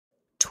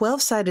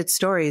12-Sided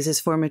Stories is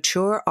for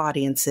mature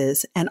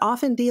audiences and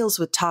often deals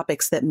with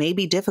topics that may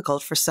be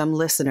difficult for some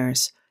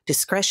listeners.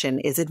 Discretion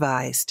is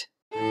advised.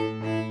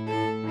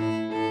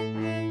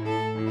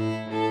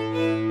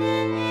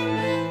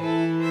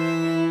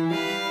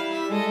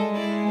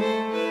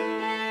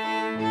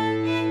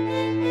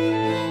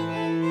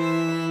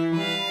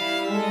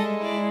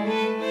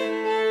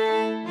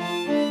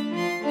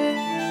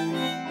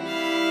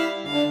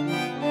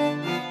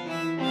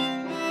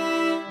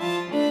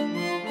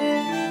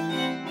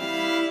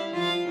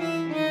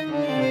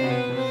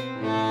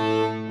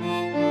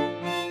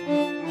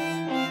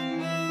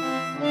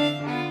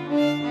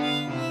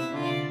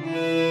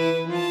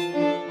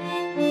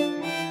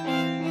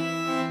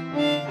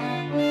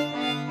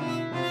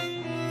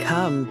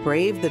 Come,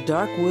 brave the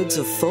dark woods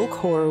of folk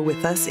horror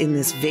with us in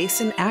this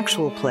vaesen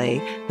actual play,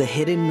 The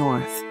Hidden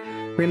North.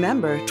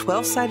 Remember,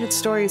 12-Sided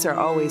Stories are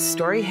always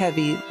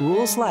story-heavy,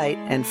 rules-light,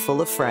 and full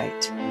of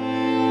fright.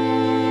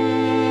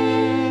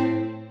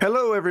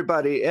 Hello,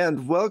 everybody,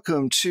 and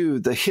welcome to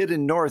The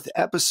Hidden North,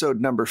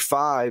 episode number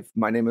 5.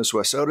 My name is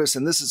Wes Otis,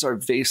 and this is our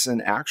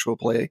vaesen actual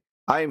play.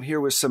 I am here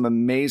with some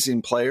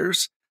amazing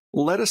players.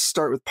 Let us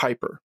start with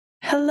Piper.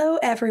 Hello,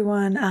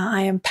 everyone.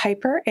 I am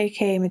Piper,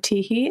 aka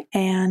Matihi,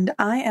 and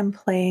I am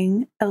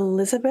playing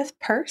Elizabeth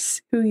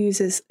Purse, who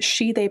uses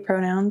she, they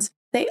pronouns.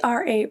 They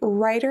are a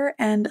writer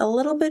and a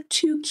little bit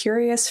too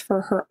curious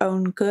for her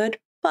own good,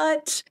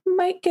 but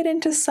might get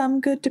into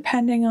some good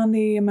depending on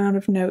the amount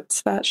of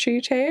notes that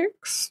she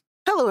takes.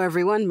 Hello,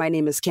 everyone. My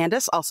name is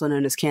Candace, also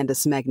known as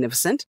Candace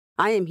Magnificent.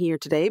 I am here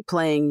today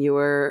playing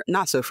your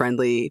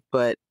not-so-friendly,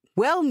 but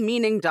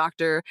well-meaning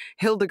Dr.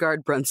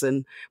 Hildegard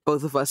Brunson.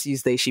 Both of us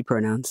use they, she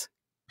pronouns.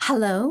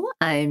 Hello,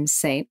 I'm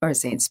Saint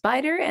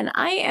Spider, and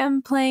I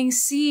am playing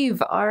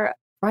Sieve, our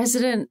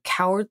resident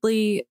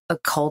cowardly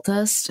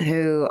occultist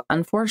who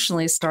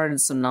unfortunately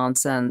started some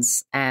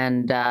nonsense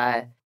and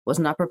was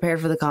not prepared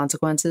for the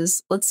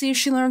consequences. Let's see if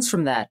she learns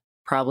from that.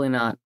 Probably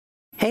not.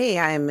 Hey,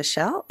 I'm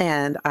Michelle,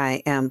 and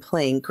I am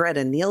playing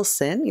Greta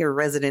Nielsen, your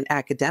resident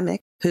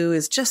academic, who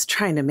is just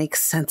trying to make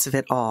sense of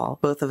it all.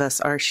 Both of us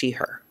are she,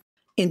 her.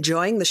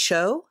 Enjoying the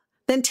show?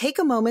 Then take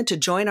a moment to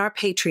join our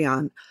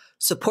Patreon.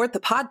 Support the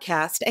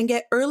podcast and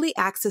get early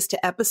access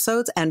to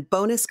episodes and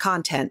bonus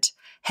content.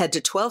 Head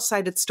to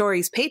 12-Sided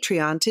Stories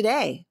Patreon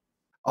today.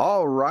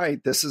 All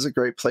right, this is a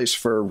great place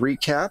for a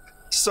recap.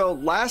 So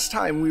last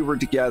time we were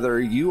together,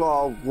 you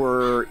all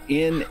were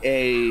in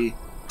a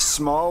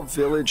small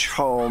village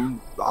home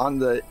on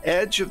the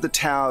edge of the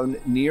town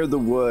near the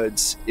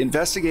woods,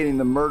 investigating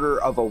the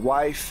murder of a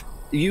wife.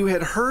 You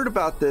had heard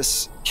about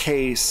this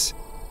case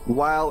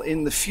while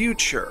in the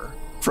future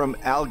from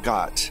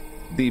Algot,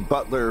 the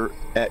butler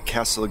at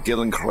Castle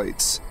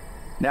Gillenkreuz.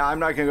 Now, I'm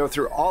not going to go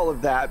through all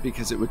of that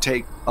because it would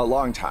take a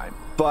long time.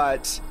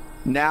 But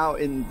now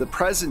in the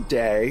present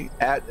day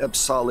at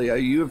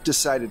Absolia, you have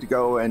decided to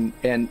go and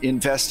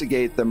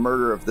investigate the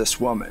murder of this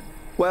woman.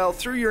 Well,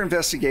 through your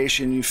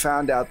investigation, you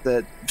found out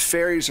that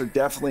fairies are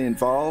definitely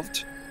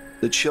involved.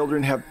 The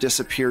children have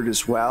disappeared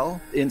as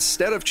well.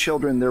 Instead of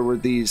children, there were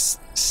these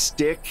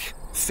stick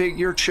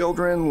figure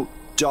children,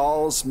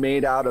 dolls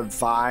made out of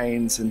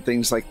vines and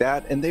things like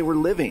that, and they were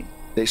living.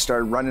 They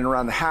started running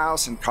around the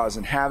house and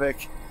causing havoc.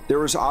 There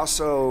was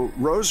also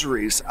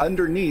rosaries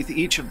underneath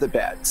each of the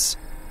beds.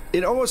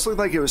 It almost looked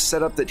like it was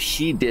set up that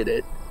he did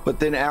it, but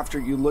then after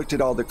you looked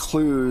at all the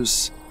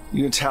clues,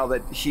 you can tell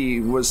that he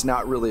was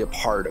not really a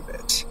part of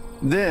it.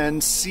 Then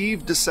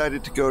Sieve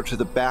decided to go to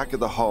the back of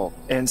the home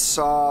and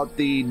saw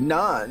the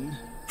nun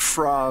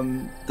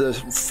from the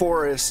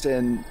forest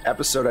in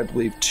episode, I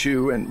believe,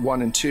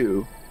 1 and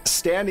 2,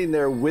 standing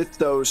there with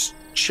those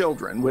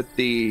children, with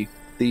the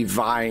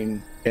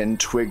vine and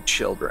twig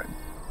children,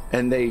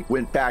 and they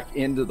went back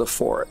into the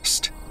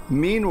forest.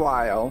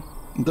 Meanwhile,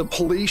 the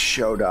police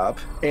showed up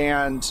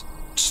and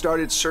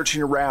started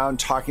searching around,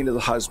 talking to the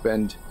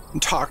husband,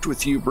 and talked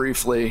with you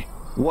briefly.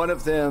 One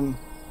of them,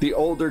 the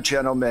older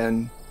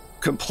gentleman,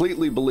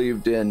 completely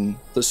believed in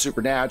the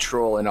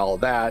supernatural and all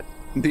that.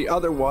 The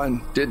other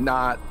one did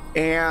not,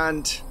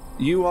 and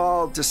you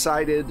all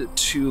decided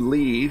to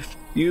leave.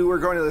 You were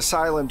going to the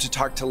asylum to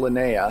talk to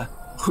Linnea,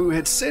 who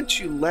had sent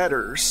you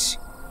letters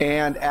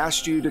and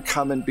asked you to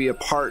come and be a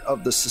part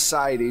of the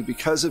society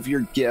because of your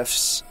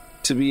gifts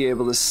to be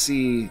able to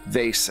see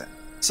vaesen.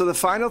 So the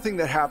final thing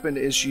that happened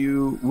is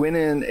you went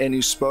in and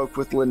you spoke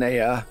with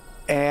Linnea,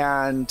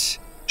 and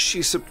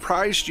she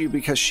surprised you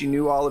because she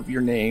knew all of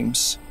your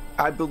names.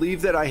 I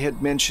believe that I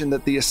had mentioned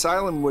that the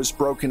asylum was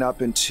broken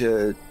up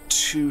into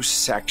 2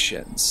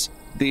 sections,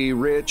 the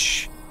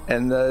rich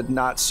and the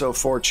not so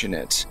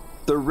fortunate.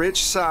 The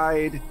rich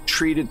side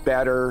treated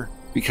better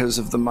because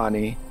of the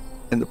money,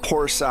 and the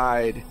poor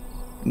side,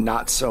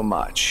 not so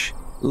much.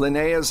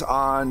 Linnea's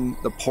on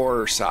the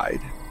poorer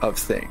side of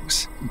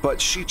things, but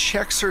she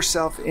checks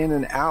herself in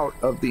and out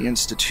of the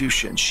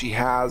institution. She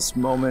has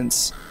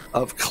moments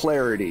of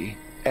clarity,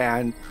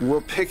 and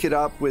we'll pick it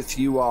up with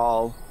you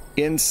all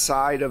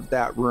inside of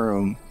that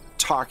room,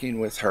 talking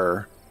with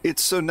her.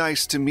 It's so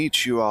nice to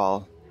meet you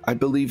all. I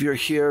believe you're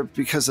here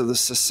because of the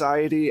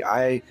society.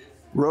 I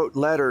wrote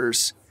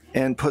letters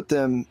and put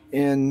them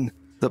in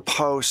the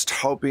post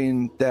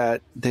hoping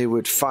that they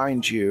would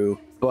find you,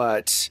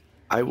 but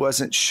I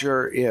wasn't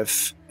sure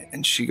if,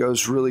 and she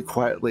goes really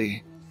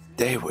quietly,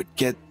 they would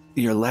get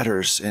your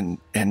letters and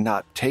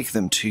not take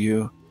them to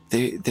you.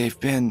 They've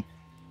been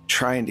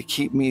trying to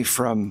keep me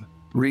from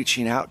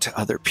reaching out to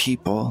other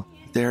people.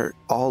 They're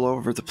all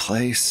over the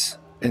place.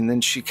 And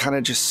then she kind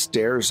of just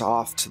stares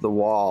off to the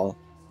wall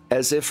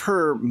as if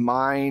her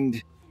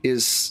mind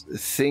is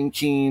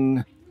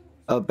thinking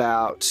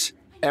about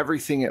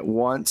everything at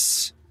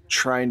once,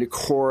 trying to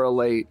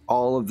correlate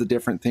all of the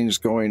different things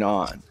going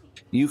on.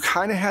 You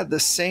kind of had the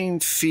same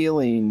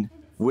feeling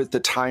with the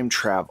time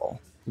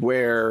travel,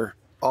 where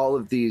all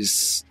of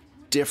these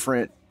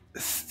different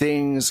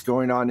things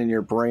going on in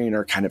your brain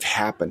are kind of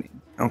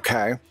happening.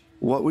 Okay.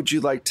 What would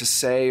you like to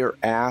say or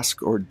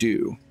ask or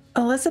do?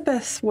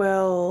 Elizabeth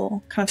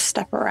will kind of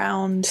step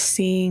around,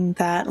 seeing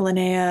that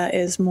Linnea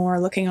is more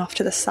looking off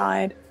to the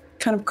side,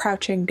 kind of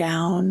crouching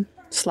down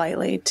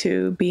slightly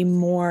to be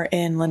more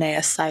in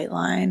Linnea's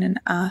sightline, and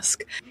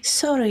ask,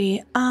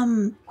 sorry,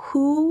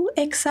 who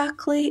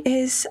exactly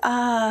is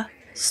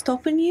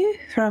stopping you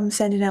from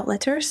sending out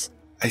letters?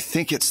 I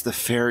think it's the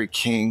Fairy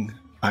King.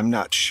 I'm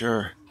not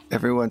sure.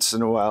 Every once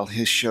in a while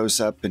he shows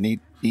up and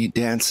he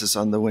dances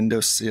on the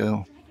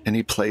windowsill and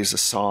he plays a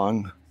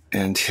song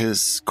and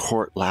his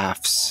court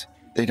laughs.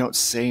 They don't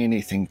say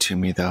anything to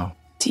me though.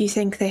 Do you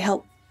think they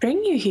helped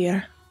bring you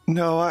here?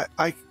 No,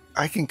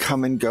 I can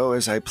come and go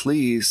as I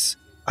please.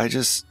 I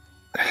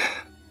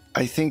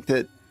think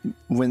that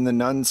when the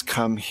nuns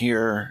come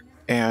here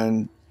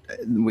and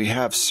we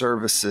have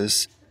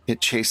services,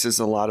 it chases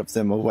a lot of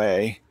them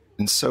away.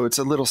 And so it's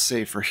a little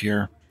safer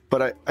here.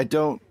 But I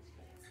don't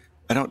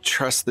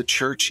trust the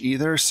church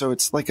either, so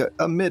it's like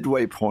a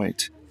midway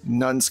point.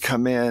 Nuns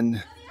come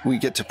in, we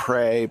get to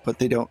pray, but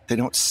they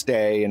don't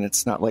stay, and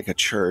it's not like a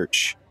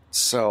church.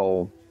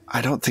 So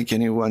I don't think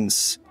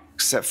anyone's,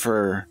 except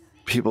for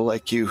people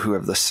like you who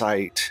have the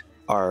sight,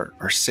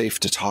 are safe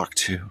to talk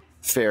to,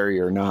 fairy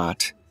or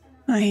not.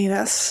 Aye,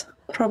 that's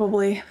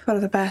probably for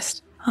the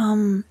best.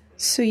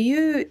 So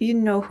you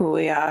know who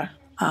we are.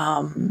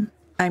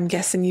 I'm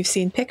guessing you've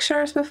seen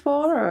pictures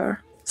before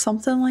or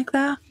something like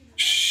that?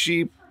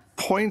 She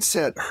points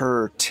at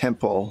her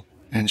temple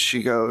and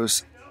she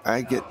goes,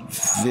 I get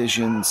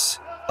visions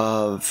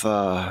of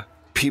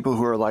people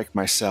who are like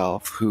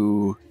myself,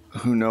 who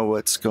know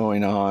what's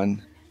going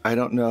on. I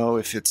don't know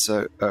if it's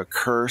a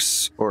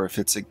curse or if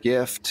it's a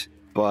gift,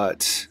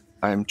 but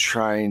I'm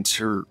trying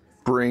to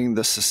bring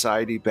the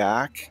society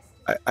back.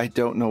 I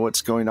don't know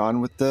what's going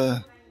on with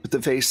the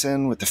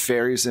vaesen, with the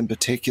fairies in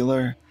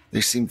particular.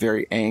 They seem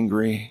very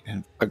angry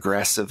and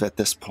aggressive at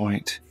this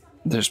point.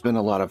 There's been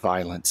a lot of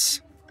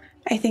violence.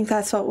 I think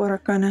that's what we're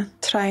going to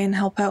try and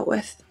help out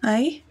with,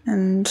 aye?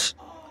 And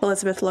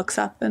Elizabeth looks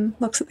up and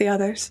looks at the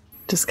others.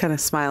 Just kind of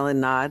smile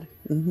and nod.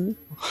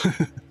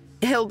 Mm-hmm.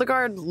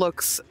 Hildegard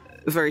looks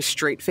very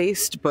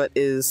straight-faced, but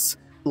is,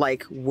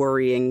 like,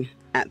 worrying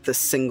at the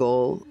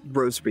single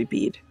rosary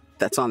bead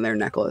that's on their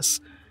necklace,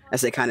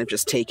 as they kind of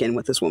just take in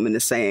what this woman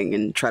is saying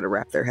and try to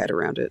wrap their head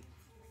around it.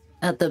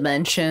 At the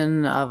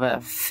mention of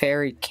a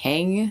fairy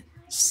king,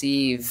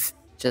 Steve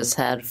just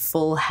had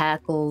full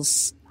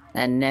hackles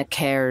and neck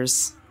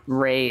hairs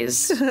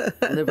raised,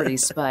 liberty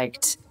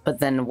spiked. But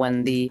then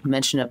when the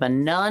mention of a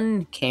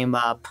nun came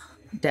up,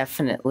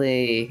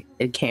 definitely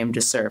it came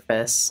to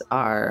surface,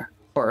 our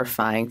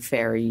horrifying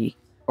fairy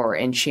or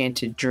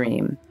enchanted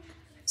dream.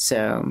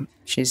 So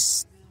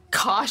she's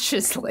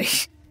cautiously,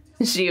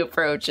 she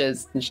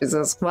approaches and she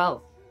says,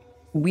 well,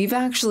 we've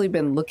actually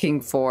been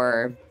looking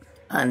for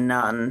a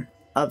nun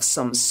of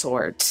some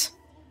sort.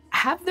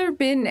 Have there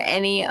been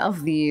any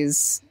of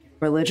these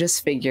religious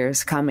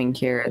figures coming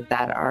here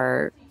that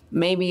are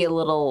maybe a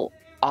little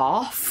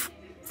off,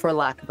 for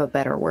lack of a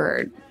better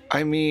word?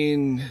 I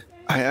mean,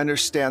 I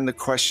understand the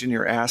question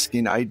you're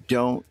asking. I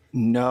don't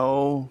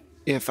know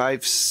if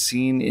I've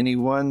seen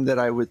anyone that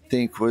I would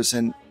think was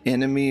an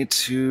enemy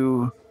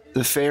to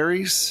the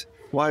fairies.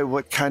 Why,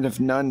 what kind of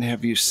nun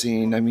have you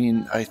seen? I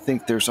mean, I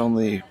think there's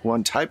only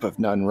one type of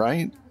nun,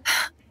 right?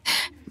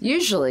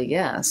 Usually,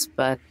 yes,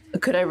 but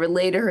could I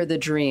relay to her the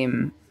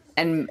dream?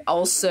 And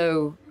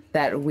also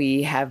that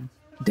we have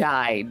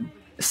died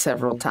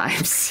several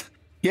times.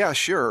 Yeah,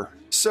 sure.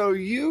 So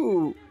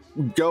you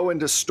go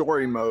into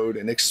story mode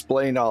and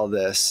explain all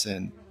this,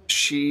 and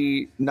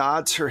she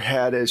nods her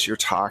head as you're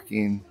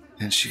talking,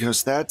 and she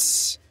goes,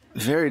 that's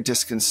very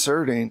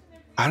disconcerting.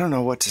 I don't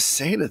know what to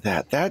say to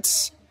that.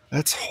 That's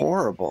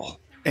horrible.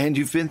 And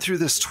you've been through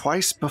this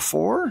twice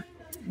before?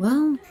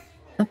 Well,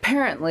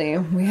 apparently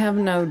we have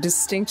no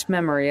distinct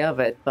memory of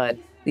it, but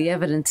the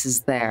evidence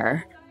is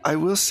there. I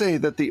will say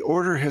that the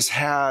Order has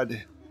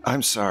had...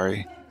 I'm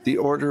sorry. The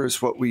Order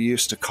is what we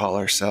used to call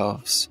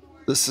ourselves.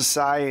 The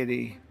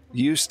Society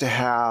used to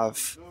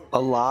have a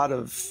lot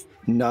of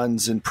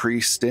nuns and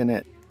priests in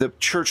it. The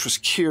church was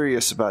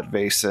curious about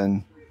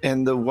vaesen,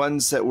 and the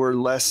ones that were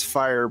less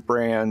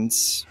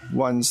firebrands,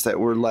 ones that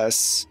were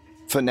less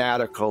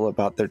fanatical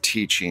about their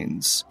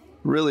teachings,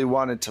 really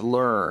wanted to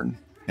learn.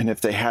 And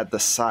if they had the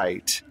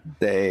sight,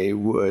 they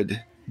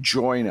would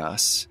join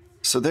us.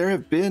 So there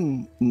have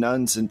been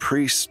nuns and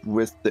priests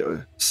with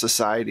the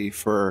society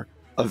for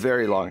a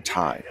very long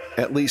time,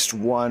 at least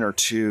one or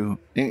two.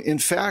 In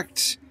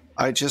fact,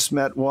 I just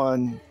met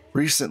one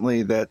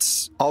recently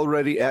that's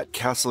already at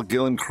Castle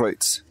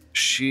Gillenkreuz.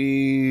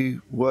 She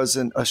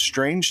wasn't a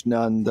strange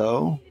nun,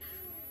 though.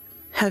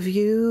 Have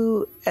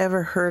you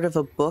ever heard of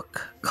a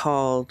book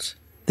called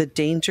The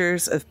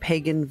Dangers of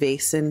Pagan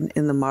Vaesen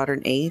in the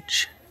Modern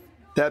Age?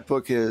 That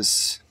book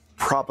is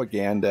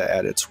propaganda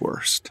at its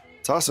worst.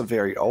 It's also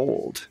very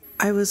old.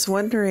 I was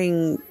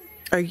wondering,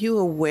 are you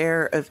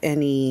aware of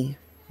any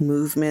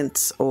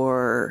movements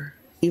or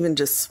even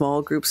just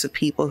small groups of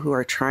people who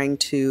are trying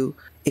to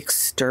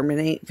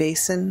exterminate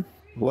vaesen?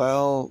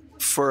 Well,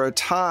 for a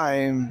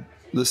time,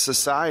 the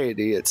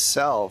society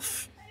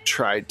itself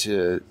tried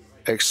to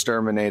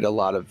exterminate a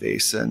lot of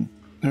vaesen.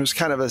 There was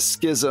kind of a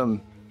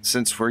schism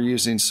since we're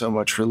using so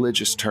much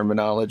religious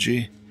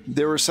terminology.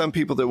 There were some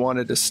people that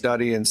wanted to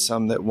study and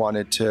some that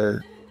wanted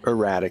to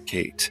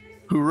eradicate.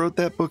 Who wrote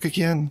that book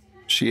again?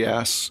 She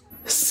asks.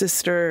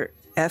 Sister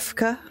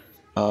Efka?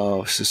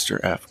 Oh, Sister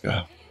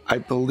Efka. I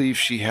believe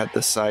she had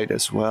the sight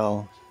as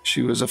well.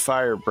 She was a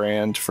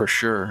firebrand for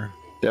sure.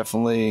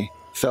 Definitely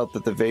felt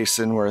that the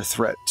vaesen were a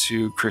threat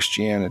to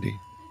Christianity.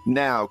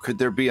 Now, could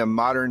there be a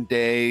modern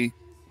day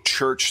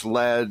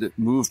church-led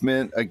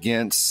movement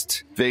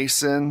against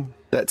vaesen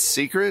that's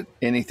secret?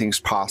 Anything's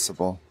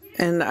possible.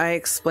 And I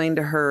explained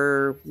to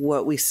her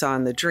what we saw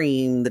in the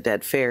dream, the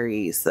dead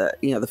fairies,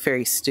 the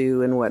fairy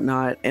stew and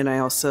whatnot. And I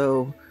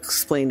also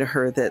explained to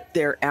her that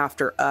they're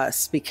after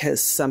us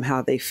because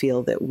somehow they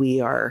feel that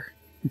we are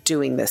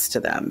doing this to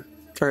them.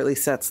 Or at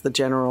least that's the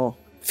general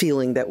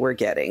feeling that we're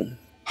getting.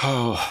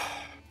 Oh,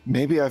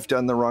 maybe I've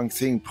done the wrong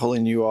thing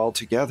pulling you all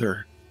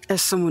together.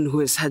 As someone who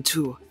has had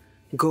to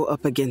go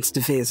up against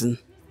vaesen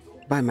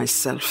by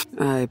myself,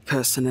 I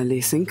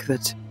personally think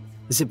that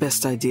the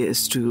best idea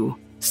is to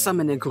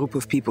summon a group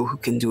of people who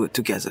can do it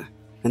together.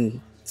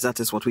 And that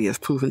is what we have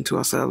proven to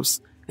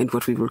ourselves and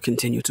what we will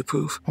continue to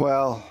prove.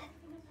 Well,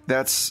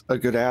 that's a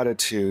good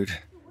attitude.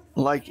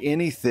 Like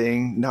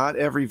anything, not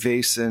every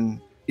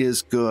vaesen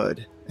is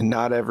good and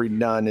not every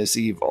nun is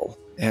evil.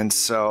 And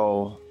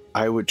so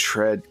I would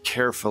tread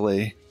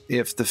carefully.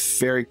 If the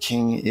Fairy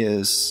King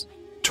is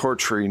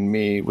torturing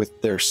me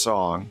with their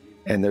song,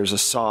 and there's a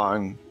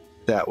song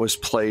that was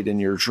played in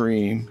your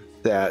dream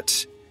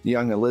that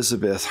young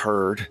Elizabeth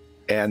heard,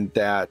 and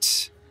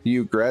that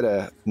you,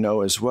 Greta,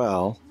 know as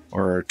well,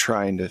 or are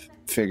trying to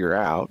figure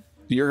out.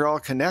 You're all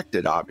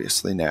connected,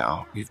 obviously,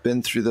 now. You've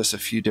been through this a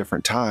few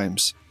different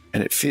times,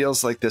 and it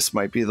feels like this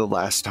might be the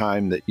last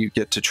time that you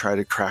get to try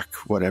to crack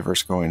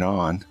whatever's going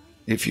on.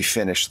 If you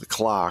finish the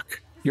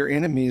clock, your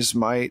enemies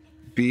might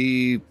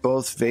be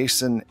both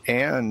vaesen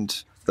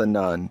and the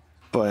nun,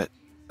 but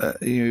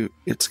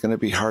it's going to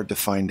be hard to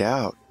find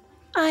out.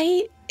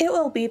 It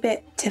will be a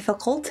bit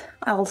difficult,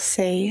 I'll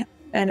say.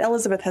 And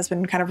Elizabeth has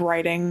been kind of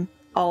writing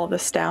all of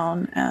this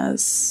down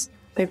as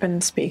they've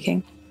been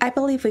speaking. I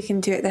believe we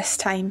can do it this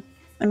time.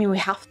 I mean, we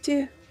have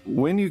to.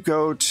 When you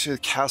go to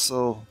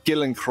Castle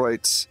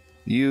Gillenkreuz,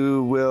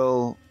 you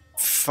will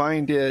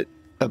find it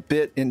a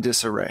bit in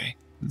disarray.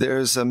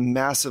 There's a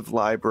massive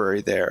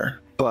library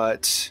there,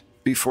 but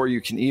before you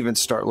can even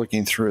start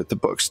looking through it, the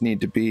books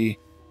need to be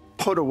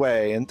put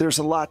away, and there's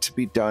a lot to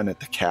be done at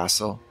the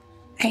castle.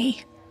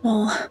 Hey,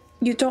 well,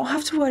 you don't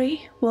have to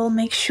worry. We'll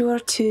make sure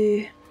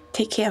to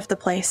take care of the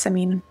place. I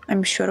mean,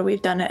 I'm sure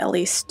we've done it at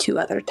least 2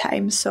 other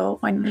times, so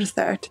why not a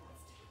 3rd?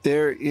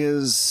 There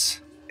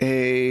is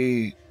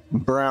a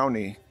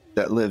brownie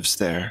that lives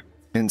there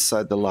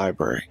inside the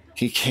library.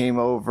 He came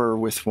over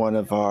with one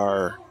of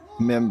our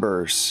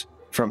members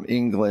from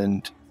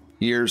England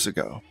years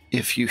ago.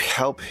 If you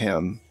help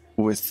him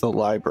with the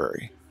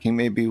library, he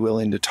may be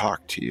willing to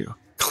talk to you.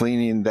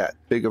 Cleaning that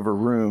big of a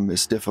room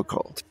is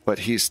difficult, but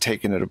he's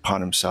taken it upon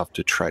himself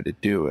to try to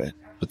do it.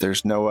 But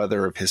there's no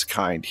other of his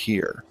kind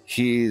here.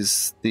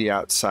 He's the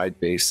outside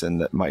vaesen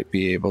that might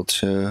be able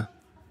to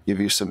give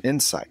you some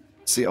insight.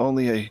 It's the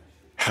only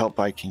help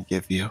I can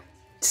give you.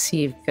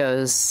 Steve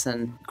goes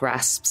and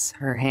grasps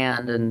her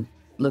hand and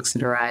looks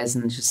into her eyes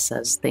and just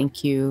says,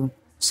 "Thank you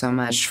so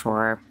much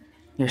for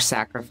your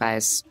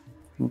sacrifice.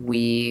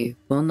 We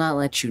will not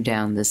let you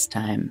down this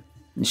time."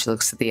 And she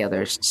looks at the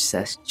others.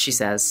 She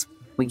says,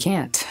 "We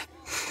can't."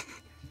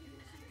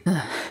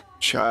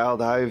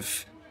 Child,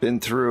 I've been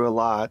through a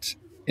lot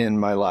in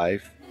my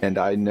life, and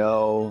I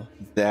know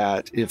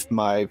that if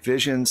my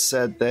vision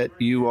said that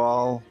you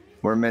all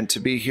were meant to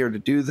be here to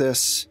do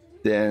this,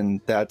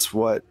 then that's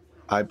what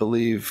I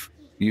believe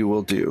you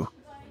will do.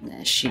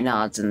 She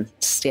nods and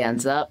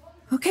stands up.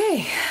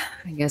 Okay,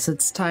 I guess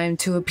it's time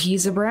to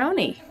appease a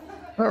brownie.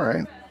 All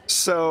right.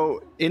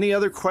 So, any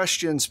other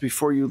questions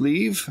before you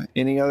leave?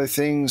 Any other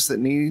things that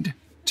need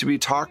to be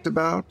talked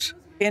about?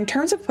 In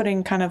terms of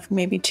putting kind of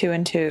maybe 2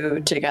 and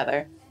 2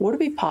 together, would it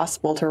be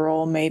possible to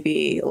roll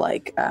maybe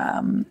like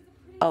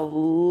a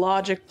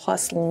logic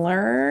plus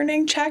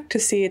learning check to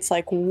see it's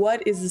like,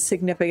 what is the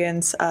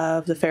significance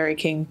of the Fairy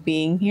King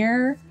being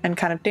here and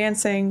kind of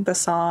dancing the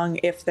song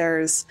if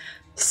there's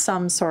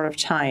some sort of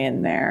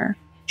tie-in there.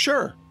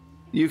 Sure.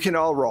 You can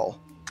all roll.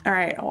 All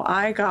right. Well,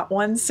 I got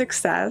 1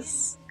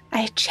 success.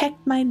 I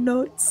checked my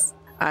notes.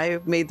 I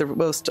made the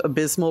most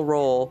abysmal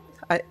roll.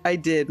 I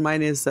did.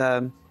 Mine is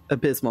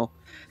abysmal.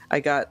 I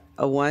got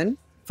a 1,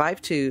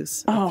 5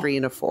 2s, a 3,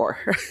 and a 4.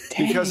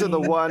 Because of the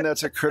 1,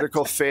 that's a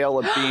critical fail.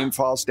 A beam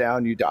falls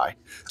down, you die.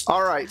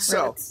 All right,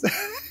 so.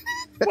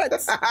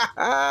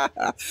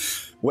 What?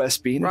 Wes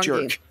being a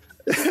jerk.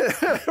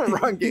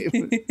 Wrong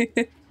game.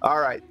 All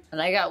right.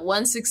 And I got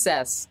 1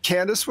 success.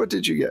 Candace, what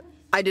did you get?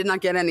 I did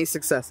not get any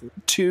successes.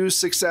 2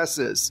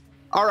 successes.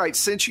 All right,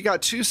 since you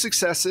got 2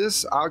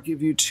 successes, I'll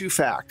give you 2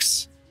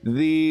 facts.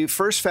 The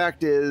first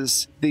fact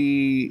is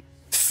the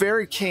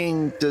Fairy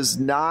King does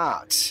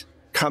not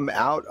come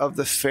out of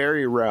the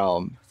fairy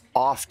realm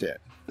often.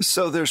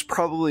 So there's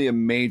probably a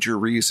major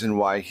reason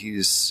why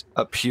he's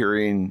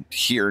appearing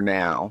here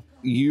now.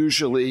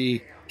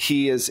 Usually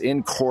he is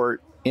in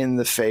court in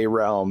the Fae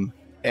realm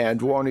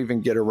and won't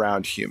even get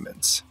around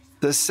humans.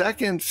 The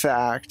second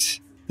fact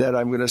that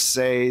I'm going to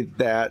say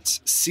that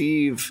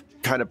Sieve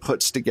kind of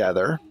puts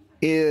together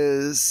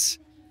is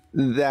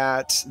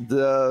that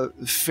the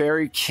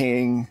Fairy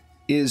King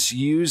is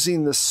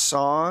using the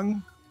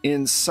song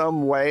in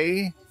some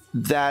way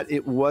that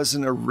it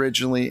wasn't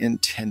originally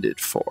intended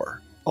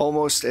for.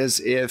 Almost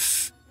as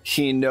if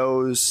he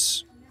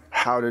knows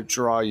how to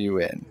draw you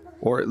in,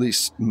 or at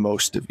least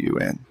most of you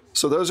in.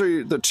 So those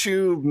are the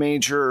 2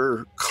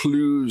 major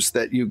clues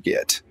that you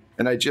get.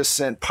 And I just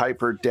sent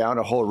Piper down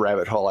a whole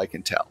rabbit hole, I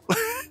can tell.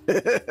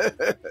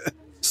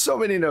 So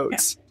many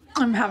notes. Yeah.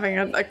 I'm having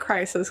a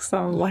crisis because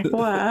I'm like,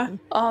 what?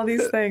 All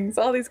these things,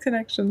 all these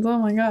connections. Oh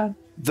my God.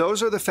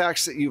 Those are the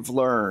facts that you've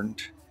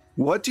learned.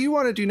 What do you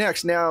want to do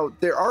next? Now,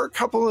 there are a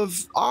couple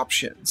of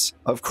options.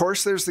 Of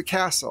course, there's the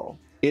castle.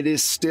 It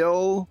is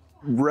still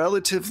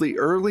relatively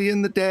early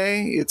in the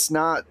day. It's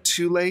not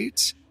too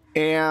late.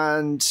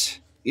 And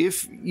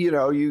if,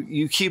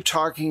 you keep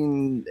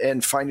talking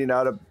and finding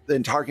out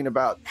and talking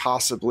about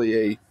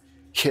possibly a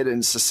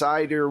hidden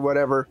society or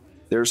whatever,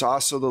 there's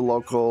also the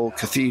local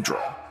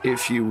cathedral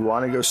if you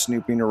want to go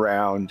snooping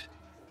around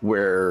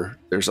where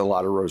there's a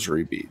lot of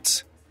rosary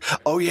beads.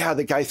 Oh, yeah,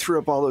 the guy threw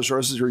up all those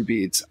rosary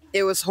beads.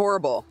 It was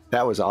horrible.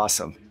 That was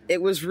awesome.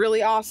 It was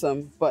really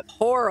awesome, but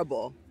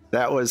horrible.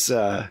 That was,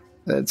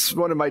 that's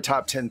one of my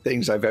top 10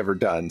 things I've ever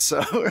done,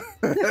 so.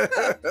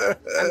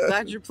 I'm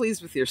glad you're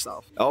pleased with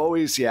yourself.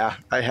 Always, yeah,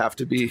 I have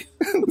to be.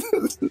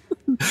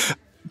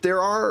 There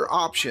are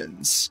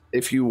options.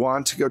 If you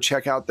want to go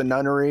check out the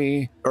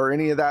nunnery or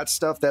any of that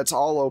stuff, that's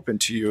all open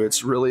to you.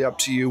 It's really up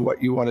to you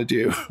what you want to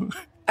do.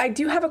 I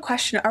do have a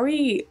question.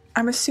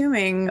 I'm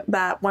assuming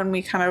that when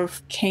we kind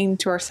of came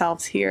to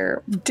ourselves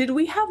here, did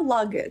we have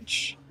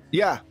luggage?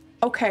 Yeah.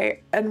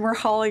 Okay, and we're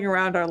hauling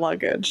around our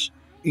luggage.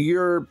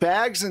 Your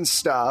bags and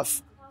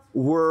stuff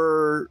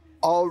were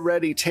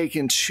already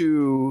taken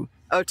to...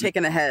 Oh,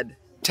 taken ahead.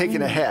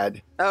 Taken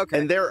ahead. Okay.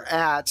 And they're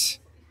at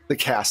the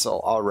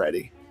castle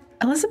already.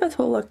 Elizabeth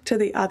will look to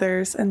the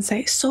others and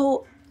say,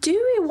 so do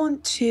we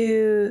want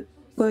to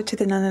go to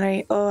the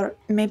nunnery or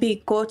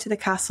maybe go to the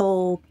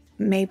castle,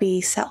 maybe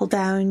settle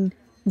down,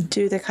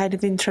 do the kind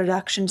of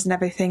introductions and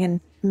everything,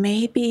 and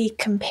maybe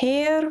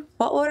compare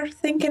what we're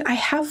thinking? I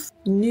have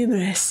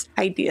numerous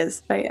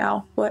ideas right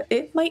now, what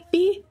it might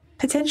be,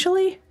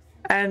 potentially.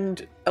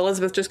 And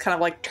Elizabeth just kind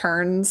of like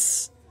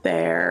turns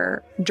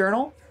their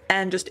journal,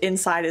 and just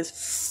inside is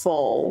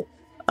full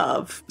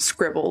of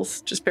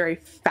scribbles, just very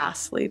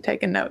fastly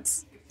taking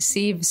notes.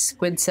 Sieve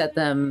squints at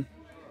them,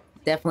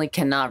 definitely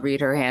cannot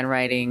read her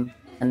handwriting,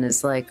 and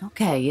is like,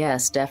 okay,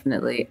 yes,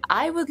 definitely.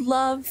 I would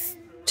love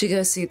to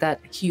go see that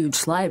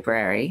huge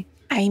library.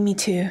 Aye, me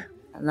too.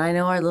 And I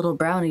know our little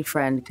brownie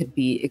friend could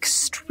be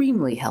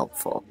extremely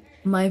helpful.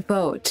 My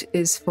vote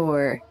is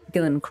for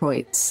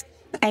Gillenkreutz.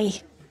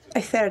 Aye,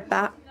 I third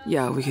that.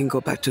 Yeah, we can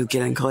go back to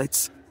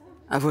Gillenkreutz.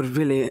 I would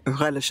really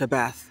relish a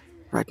bath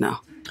right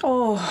now.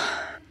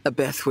 Oh. A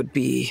bath would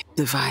be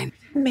divine.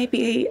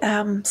 Maybe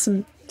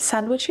some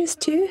sandwiches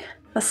too?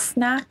 A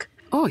snack?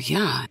 Oh,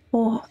 yeah.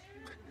 Oh.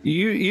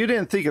 You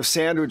didn't think of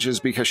sandwiches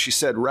because she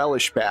said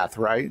relish bath,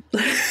 right?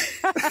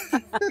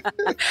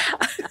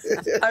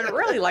 I'd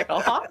really like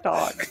a hot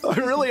dog. I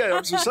really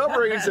am for some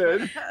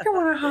reason. I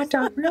want a hot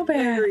dog real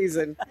bad.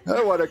 Reason.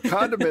 I want a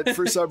condiment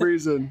for some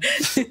reason.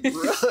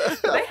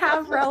 They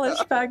have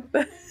relish back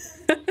then.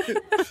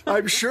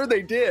 I'm sure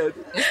they did.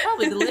 It's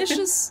probably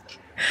delicious.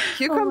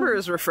 Cucumber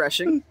is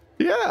refreshing.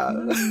 Yeah.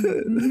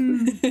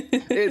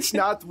 It's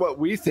not what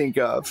we think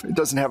of. It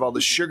doesn't have all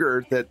the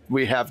sugar that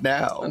we have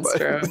now. That's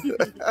true.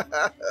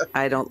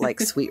 I don't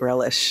like sweet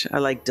relish. I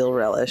like dill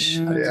relish.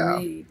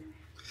 Yeah.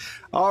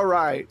 All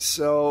right.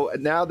 So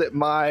now that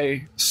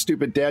my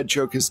stupid dad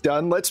joke is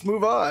done, let's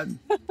move on.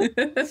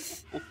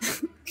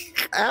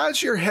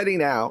 As you're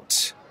heading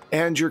out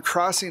and you're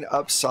crossing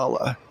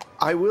Uppsala,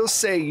 I will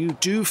say you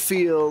do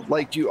feel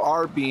like you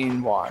are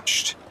being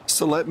watched.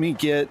 So let me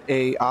get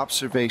a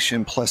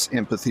observation plus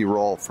empathy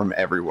roll from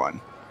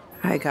everyone.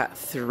 I got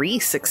 3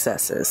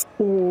 successes.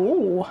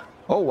 Ooh.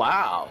 Oh,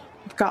 wow.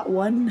 I've got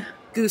 1.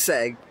 Goose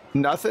egg.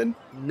 Nothing?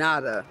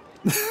 Nada.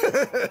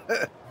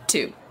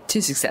 2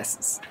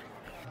 successes.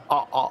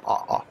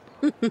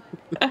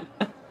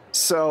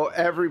 So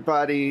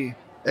everybody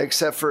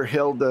except for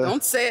Hilda.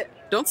 Don't say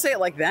it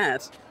like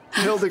that.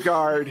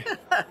 Hildegard.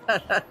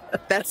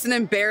 That's an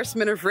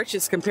embarrassment of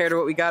riches compared to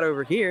what we got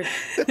over here.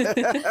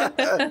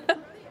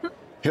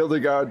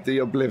 Hildegard the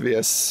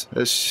Oblivious.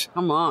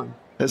 Come on.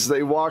 As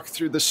they walk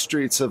through the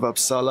streets of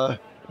Uppsala.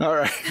 All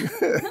right.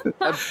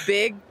 A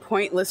big,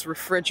 pointless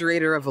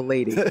refrigerator of a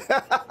lady.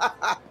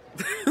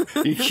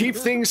 You keep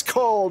things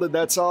cold, and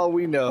that's all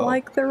we know.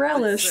 Like the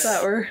relish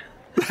that were...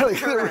 Like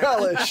the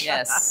relish.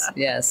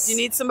 Yes. You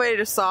need somebody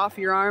to saw off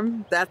your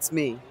arm? That's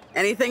me.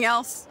 Anything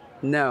else?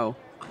 No.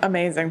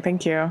 Amazing,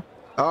 thank you.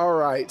 All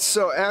right.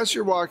 So as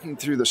you're walking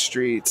through the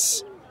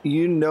streets,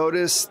 you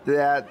notice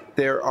that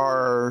there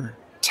are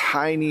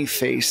tiny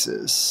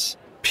faces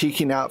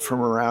peeking out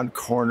from around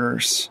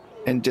corners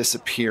and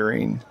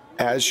disappearing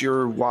as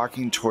you're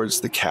walking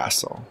towards the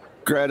castle.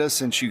 Greta,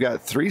 since you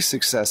got 3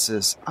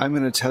 successes, I'm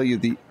going to tell you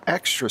the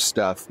extra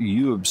stuff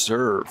you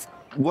observe.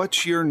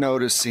 What you're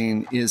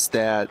noticing is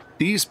that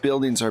these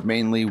buildings are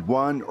mainly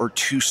 1 or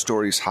 2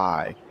 stories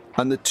high.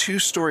 On the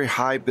 2-story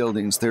high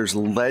buildings, there's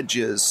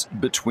ledges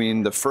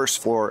between the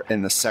first floor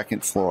and the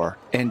second floor,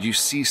 and you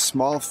see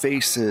small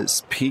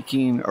faces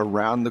peeking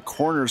around the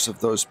corners of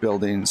those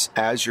buildings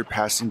as you're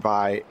passing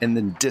by and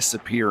then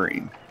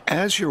disappearing.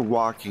 As you're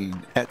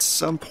walking, at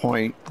some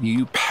point,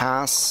 you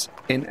pass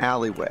an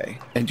alleyway,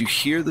 and you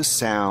hear the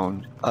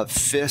sound of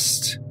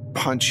fist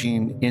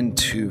punching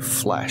into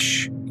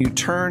flesh. You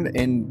turn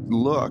and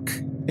look,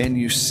 and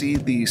you see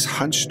these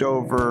hunched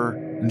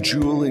over,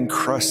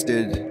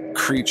 jewel-encrusted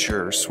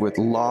creatures with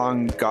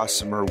long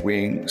gossamer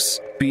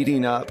wings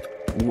beating up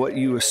what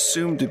you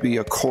assume to be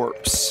a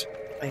corpse.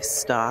 I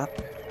stop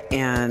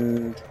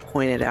and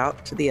point it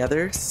out to the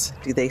others.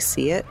 Do they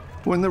see it?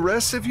 When the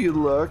rest of you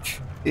look,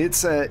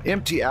 it's an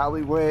empty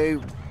alleyway.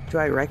 Do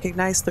I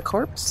recognize the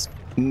corpse?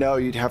 No,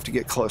 you'd have to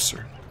get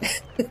closer.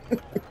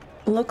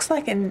 Looks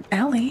like an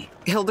alley.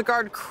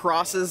 Hildegard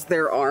crosses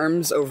their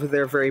arms over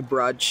their very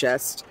broad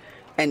chest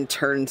and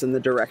turns in the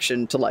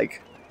direction to,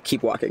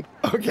 keep walking.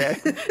 Okay.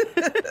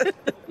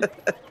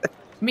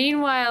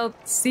 Meanwhile,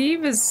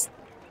 Steve is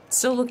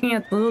still looking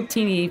at the little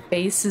teeny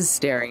faces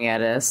staring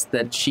at us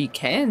that she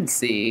can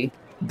see.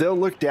 They'll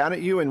look down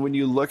at you, and when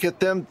you look at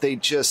them, they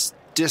just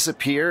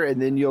disappear,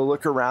 and then you'll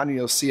look around and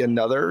you'll see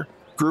another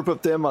group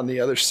of them on the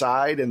other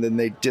side, and then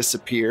they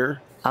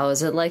disappear. Oh,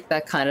 is it like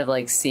that kind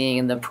of seeing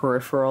in the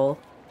peripheral?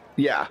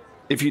 Yeah.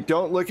 If you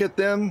don't look at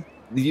them,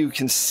 you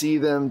can see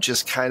them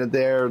just kind of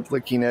there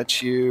looking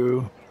at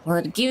you. Well,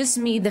 it gives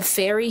me the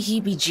fairy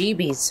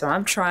heebie-jeebies, so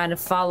I'm trying to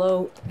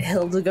follow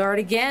Hildegard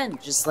again.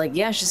 Just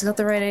she's got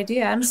the right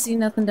idea. I don't see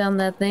nothing down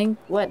that thing.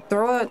 What,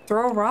 throw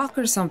a rock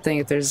or something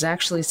if there's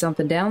actually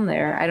something down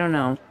there. I don't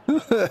know.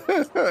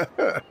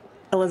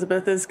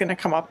 Elizabeth is going to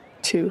come up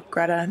to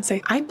Greta and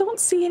say, I don't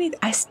see any...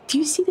 do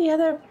you see the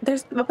other...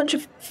 There's a bunch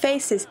of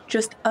faces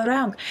just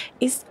around.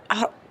 Is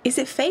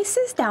it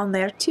faces down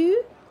there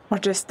too? Or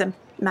just the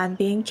man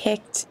being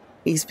kicked?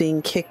 He's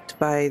being kicked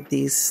by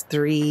these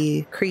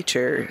 3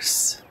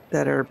 creatures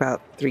that are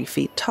about 3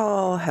 feet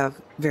tall,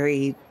 have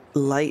very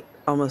light,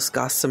 almost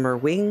gossamer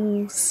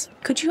wings.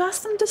 Could you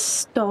ask them to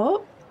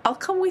stop? I'll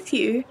come with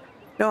you.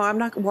 No, I'm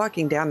not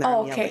walking down there.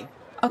 Oh, I'm okay. yelling.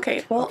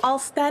 Okay, well, I'll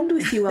stand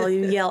with you while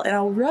you yell, and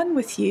I'll run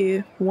with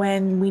you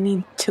when we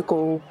need to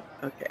go.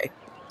 Okay.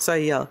 So I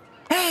yell,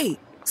 hey,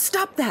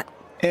 stop that.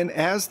 And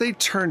as they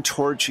turn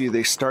towards you,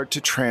 they start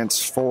to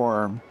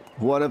transform.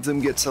 One of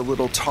them gets a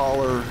little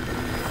taller,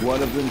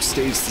 one of them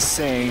stays the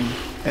same,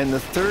 and the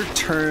third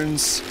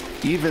turns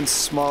even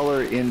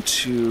smaller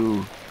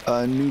into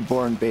a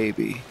newborn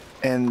baby.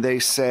 And they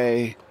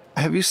say,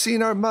 have you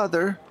seen our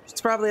mother? She's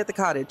probably at the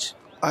cottage.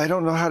 I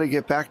don't know how to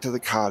get back to the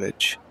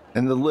cottage.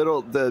 And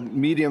the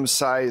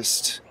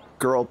medium-sized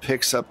girl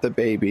picks up the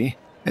baby,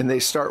 and they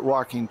start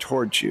walking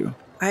towards you.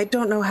 I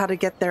don't know how to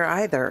get there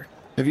either.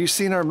 Have you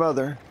seen our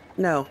mother?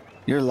 No.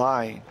 You're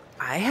lying.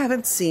 I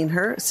haven't seen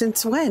her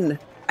since when?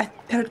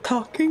 They're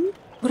talking?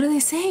 What are they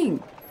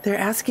saying? They're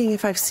asking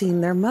if I've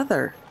seen their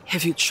mother.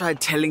 Have you tried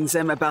telling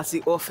them about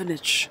the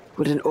orphanage?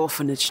 Would an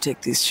orphanage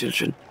take these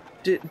children?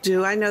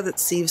 Do I know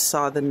that Steve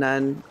saw the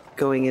nun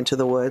going into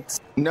the woods?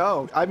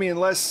 No. I mean,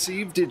 unless,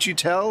 Steve, did you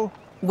tell?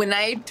 When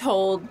I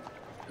told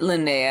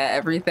Linnea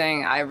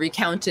everything, I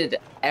recounted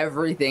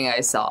everything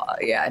I saw.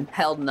 Yeah, I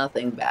held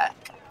nothing back.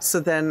 So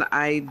then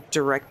I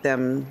direct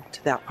them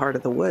to that part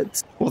of the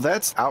woods. Well,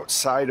 that's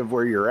outside of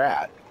where you're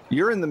at.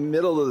 You're in the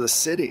middle of the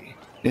city,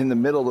 in the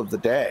middle of the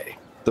day.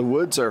 The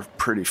woods are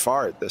pretty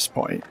far at this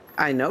point.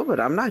 I know, but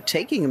I'm not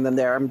taking them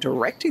there. I'm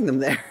directing them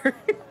there.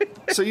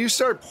 So you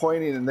start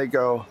pointing and they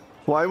go,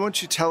 why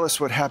won't you tell us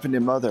what happened to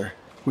Mother?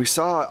 We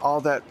saw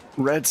all that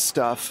red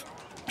stuff.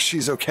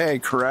 She's okay,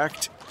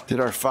 correct? Did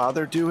our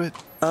father do it?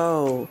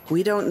 Oh,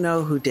 we don't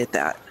know who did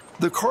that.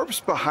 The corpse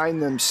behind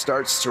them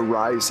starts to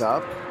rise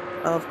up.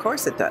 Oh, of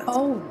course it does.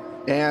 Oh.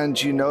 And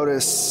you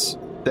notice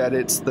that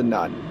it's the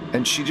nun.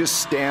 And she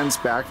just stands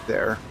back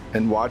there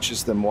and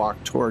watches them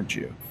walk towards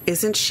you.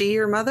 Isn't she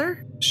your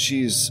mother?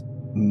 She's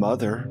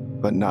mother,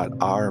 but not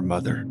our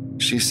mother.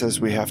 She says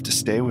we have to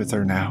stay with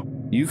her now.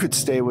 You could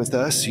stay with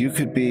us. You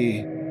could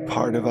be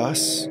part of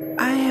us.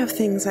 I have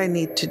things I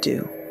need to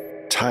do.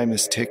 Time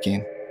is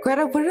ticking.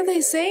 Greta, what are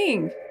they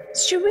saying?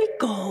 Should we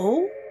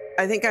go?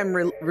 I think I'm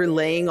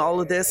relaying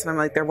all of this, and I'm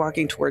like, they're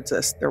walking towards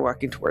us. They're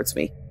walking towards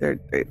me.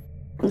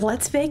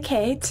 Let's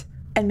vacate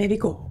and maybe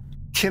go.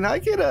 Can I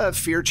get a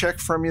fear check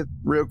from you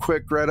real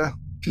quick, Greta?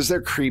 Because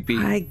they're creepy.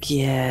 I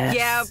guess.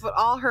 Yeah, but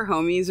all her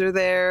homies are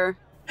there.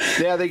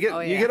 Yeah, they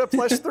get. You get a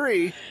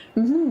 +3.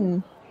 Mm-hmm.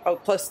 Oh,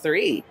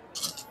 +3.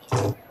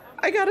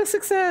 I got a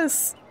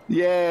success.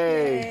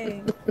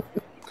 Yay.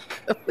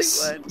 Only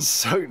one.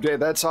 So yeah,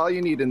 that's all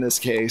you need in this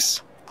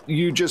case.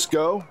 You just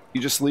go?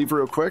 You just leave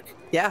real quick?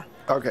 Yeah.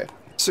 Okay.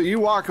 So you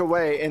walk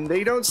away, and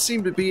they don't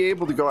seem to be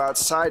able to go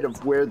outside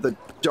of where the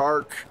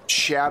dark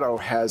shadow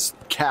has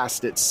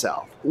cast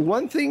itself.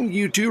 One thing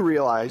you do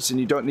realize, and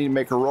you don't need to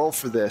make a roll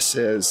for this,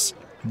 is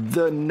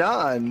the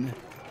nun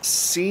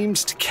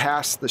seems to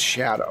cast the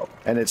shadow,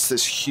 and it's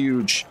this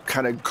huge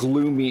kind of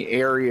gloomy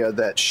area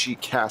that she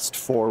cast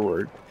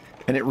forward,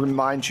 and it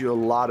reminds you a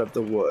lot of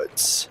the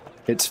woods.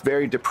 It's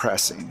very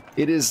depressing.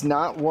 It is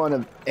not one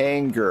of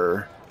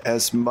anger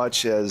as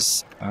much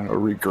as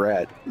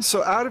regret.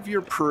 So out of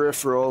your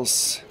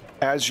peripherals,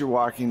 as you're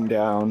walking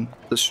down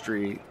the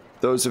street,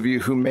 those of you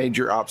who made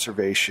your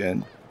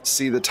observation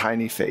see the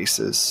tiny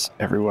faces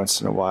every once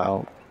in a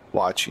while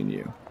watching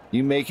you.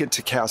 You make it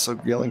to Castle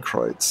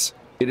Gillenkreuz.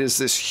 It is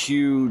this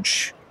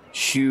huge,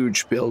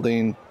 huge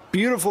building.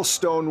 Beautiful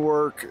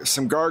stonework,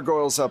 some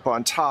gargoyles up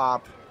on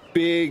top,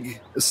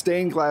 big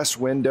stained glass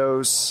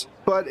windows,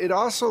 but it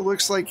also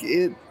looks like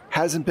it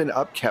hasn't been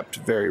upkept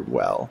very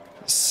well.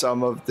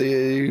 Some of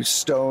the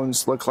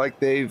stones look like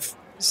they've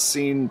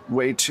seen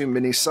way too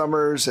many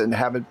summers and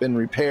haven't been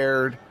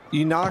repaired.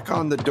 You knock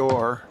on the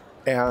door,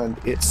 and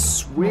it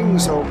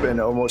swings open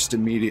almost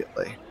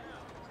immediately.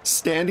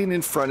 Standing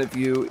in front of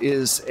you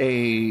is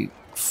a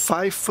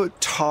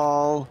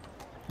 5-foot-tall,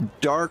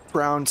 dark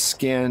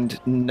brown-skinned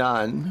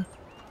nun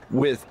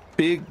with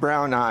big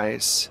brown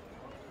eyes,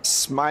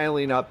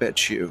 smiling up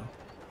at you.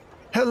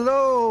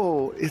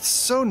 Hello, it's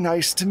so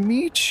nice to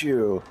meet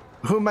you.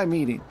 Who am I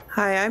meeting?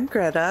 Hi, I'm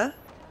Greta.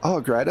 Oh,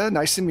 Greta,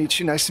 nice to meet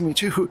you, nice to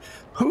meet you.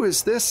 Who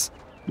is this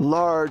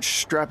large,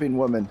 strapping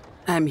woman?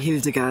 I'm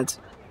Hildegard.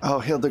 Oh,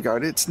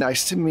 Hildegard, it's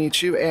nice to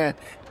meet you.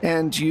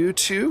 And you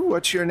too?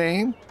 What's your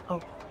name?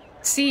 Oh,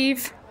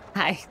 Steve.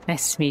 Hi,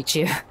 nice to meet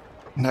you.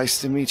 Nice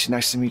to meet you,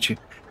 nice to meet you.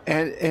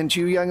 And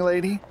you, young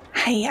lady?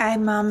 Hi,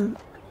 I'm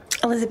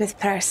Elizabeth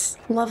Purse.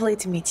 Lovely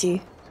to meet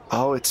you.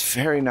 Oh, it's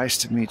very nice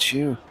to meet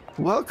you.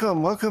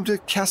 Welcome to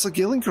Castle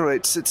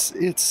Gillenkreuz.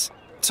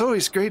 It's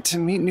always great to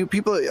meet new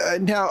people.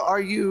 Now,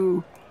 are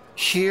you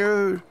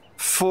here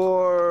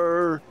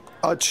for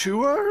a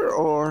tour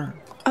or?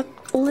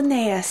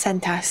 Linnea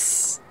sent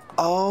us.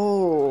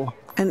 Oh.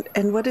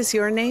 And what is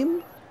your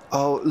name?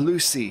 Oh,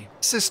 Lucy.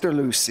 Sister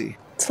Lucy.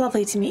 It's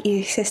lovely to meet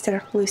you,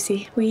 Sister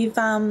Lucy. We've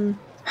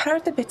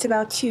heard a bit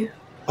about you.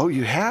 Oh,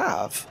 you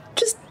have?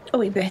 Just a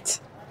wee bit.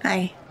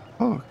 Aye.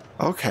 Oh,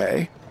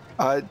 okay.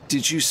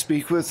 Did you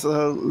speak with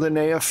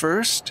Linnea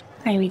first?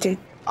 Aye, we did.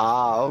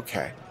 Ah,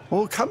 okay.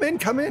 Well, come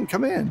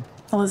in.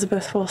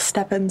 Elizabeth will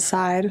step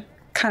inside,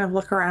 kind of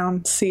look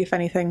around, see if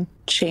anything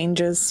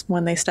changes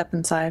when they step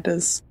inside,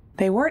 as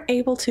they weren't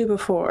able to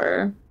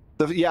before.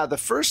 The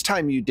first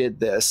time you did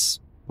this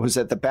was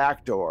at the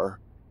back door,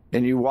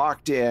 and you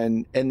walked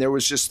in, and there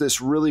was just this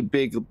really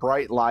big,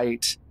 bright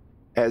light,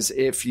 as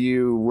if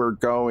you were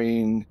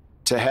going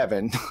to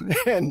heaven,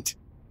 and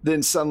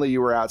then suddenly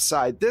you were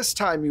outside. This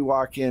time you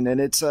walk in,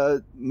 and it's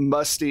a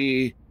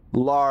musty,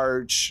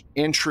 large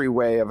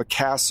entryway of a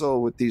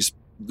castle with these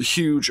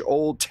huge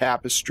old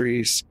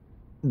tapestries.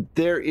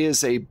 There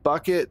is a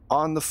bucket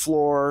on the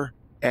floor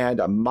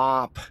and a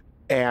mop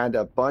and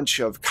a bunch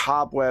of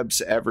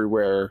cobwebs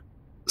everywhere.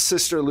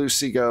 Sister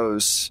Lucy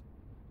goes,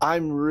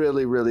 I'm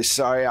really, really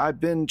sorry.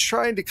 I've been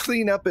trying to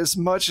clean up as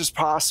much as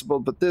possible,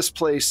 but this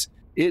place,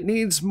 it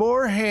needs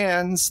more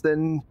hands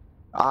than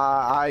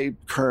I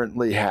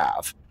currently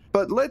have.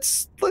 But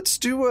let's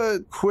do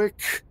a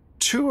quick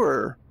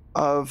tour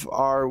of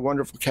our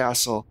wonderful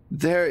castle.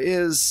 There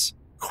is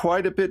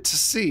quite a bit to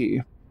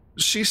see.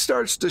 She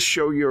starts to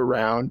show you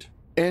around,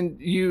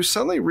 and you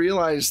suddenly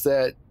realize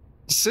that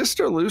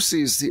Sister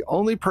Lucy's the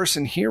only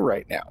person here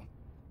right now.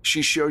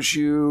 She shows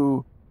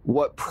you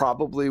what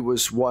probably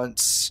was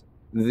once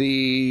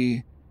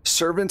the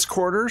servants'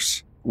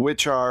 quarters,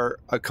 which are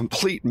a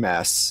complete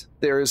mess.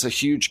 There is a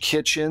huge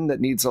kitchen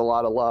that needs a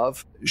lot of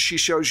love. She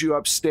shows you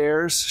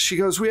upstairs. She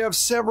goes, we have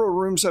several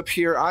rooms up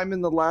here. I'm in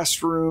the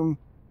last room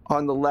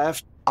on the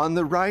left. On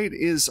the right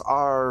is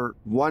our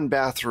one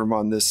bathroom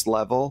on this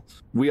level.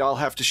 We all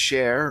have to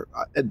share.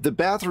 The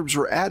bathrooms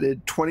were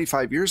added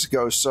 25 years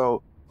ago,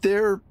 so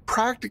they're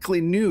practically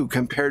new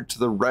compared to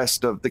the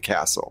rest of the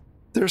castle.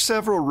 There are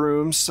several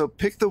rooms, so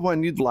pick the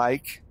one you'd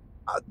like.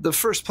 The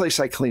first place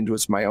I cleaned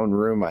was my own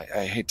room. I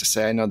hate to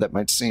say, I know that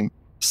might seem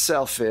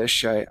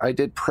selfish. I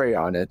did pray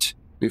on it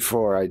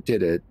before I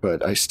did it,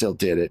 but I still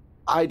did it.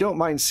 I don't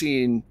mind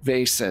seeing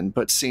vaesen,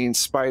 but seeing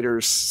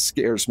spiders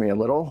scares me a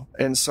little,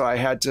 and so I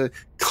had to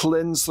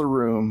cleanse the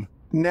room.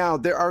 Now,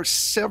 there are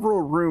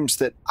several rooms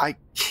that I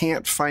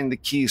can't find the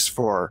keys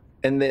for,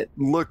 and that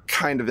look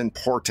kind of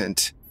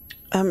important.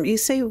 You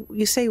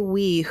say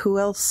we. Who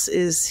else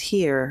is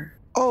here?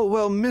 Oh,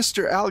 well,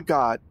 Mr.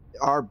 Algot,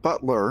 our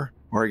butler,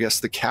 or I guess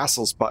the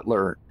castle's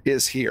butler,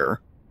 is here.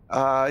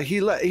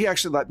 He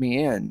actually let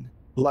me in,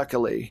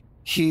 luckily.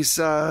 He's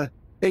a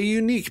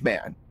unique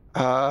man,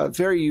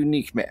 very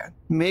unique man.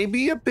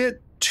 Maybe a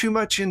bit too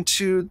much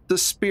into the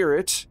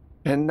spirit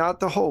and not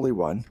the Holy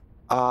One.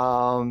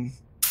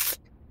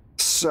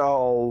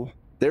 So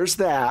there's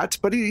that,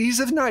 but he's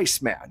a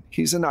nice man.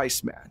 He's a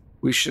nice man.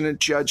 We shouldn't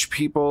judge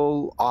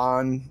people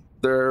on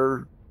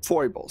their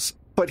foibles.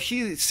 But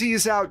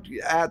he's out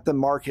at the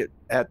market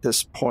at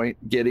this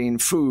point getting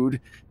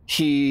food.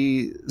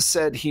 He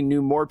said he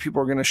knew more people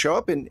were going to show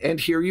up, and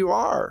here you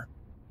are.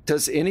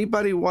 Does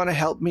anybody want to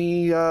help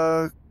me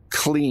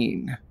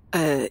clean?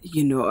 I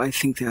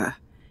think a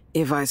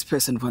wise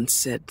person once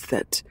said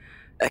that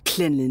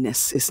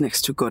cleanliness is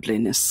next to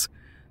godliness.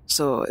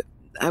 So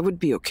I would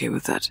be okay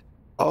with that.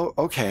 Oh,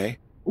 okay.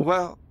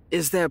 Well,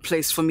 is there a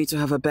place for me to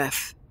have a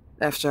bath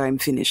after I'm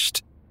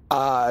finished?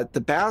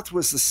 The bath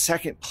was the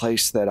second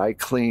place that I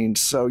cleaned,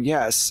 so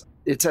yes,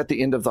 it's at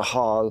the end of the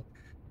hall.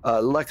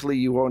 Luckily,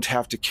 you won't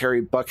have to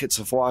carry buckets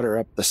of water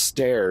up the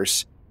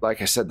stairs.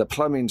 Like I said, the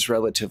plumbing's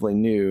relatively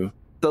new.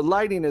 The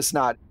lighting is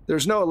not,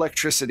 there's no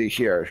electricity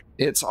here.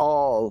 It's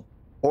all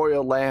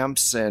oil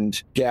lamps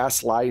and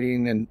gas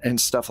lighting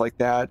and stuff like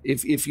that.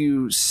 If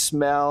you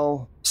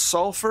smell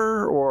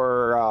sulfur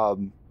or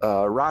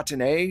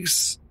rotten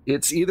eggs,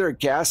 it's either a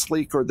gas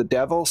leak or the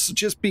devil, so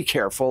just be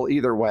careful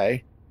either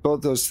way.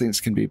 Both those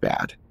things can be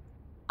bad.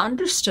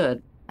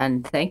 Understood.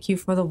 And thank you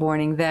for the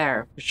warning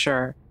there, for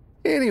sure.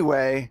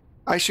 Anyway,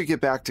 I should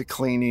get back to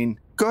cleaning.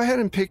 Go ahead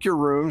and pick your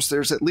rooms.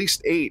 There's at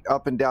least 8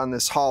 up and down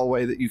this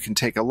hallway that you can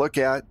take a look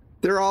at.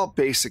 They're all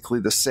basically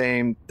the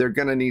same. They're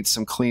going to need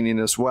some cleaning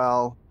as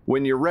well.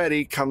 When you're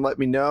ready, come let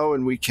me know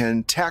and we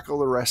can tackle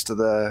the rest of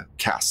the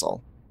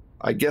castle.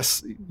 I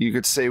guess you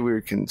could say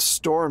we can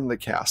storm the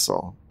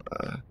castle.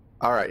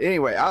 All right.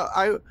 Anyway,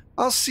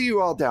 I'll see you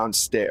all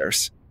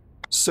downstairs.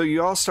 So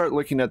you all start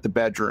looking at the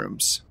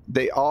bedrooms.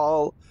 They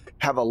all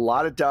have a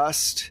lot of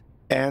dust,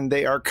 and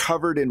they are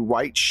covered in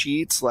white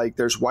sheets. Like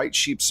there's white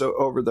sheets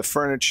over the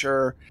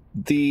furniture.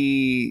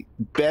 The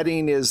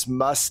bedding is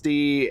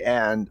musty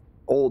and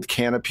old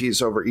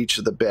canopies over each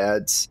of the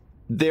beds.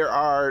 There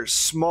are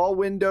small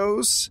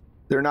windows.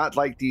 They're not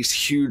like these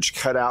huge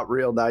cutout,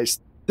 real nice.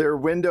 They're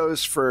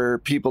windows for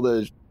people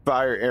to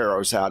fire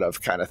arrows out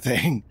of, kind of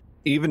thing.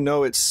 Even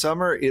though it's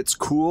summer, it's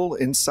cool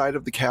inside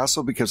of the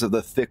castle because of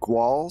the thick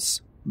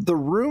walls. The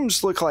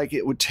rooms look like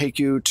it would take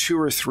you 2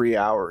 or 3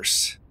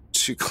 hours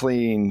to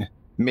clean,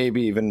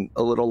 maybe even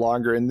a little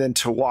longer, and then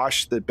to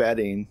wash the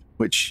bedding,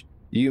 which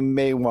you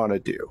may want to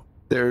do.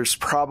 There's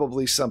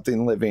probably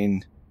something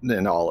living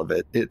in all of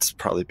it. It's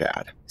probably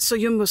bad. So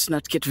you must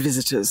not get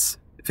visitors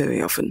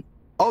very often.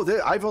 Oh,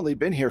 I've only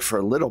been here for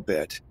a little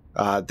bit.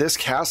 This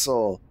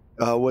castle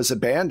was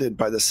abandoned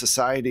by the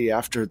society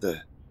after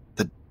the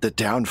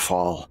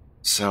downfall.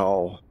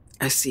 So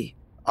I see.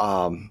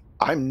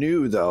 I'm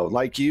new though,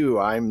 like you.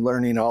 I'm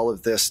learning all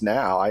of this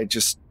now.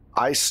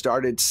 I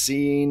started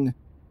seeing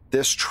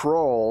this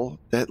troll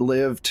that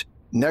lived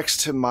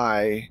next to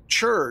my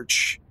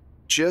church,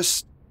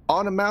 just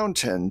on a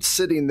mountain,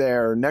 sitting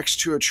there next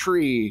to a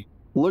tree,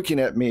 looking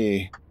at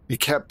me. He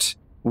kept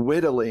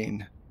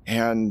whittling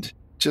and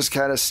just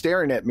kind of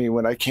staring at me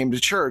when I came to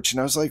church. And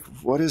I was like,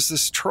 what is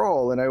this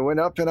troll? And I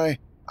went up and I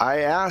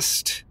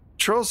asked.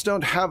 Trolls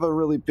don't have a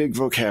really big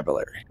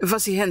vocabulary.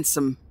 Was he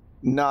handsome?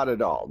 Not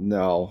at all.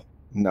 No,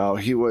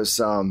 he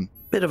was,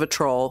 Bit of a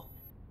troll.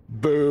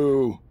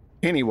 Boo.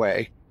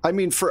 Anyway, I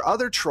mean, for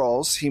other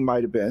trolls, he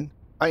might have been.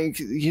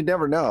 You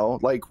never know,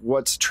 like,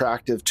 what's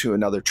attractive to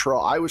another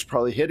troll. I was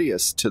probably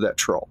hideous to that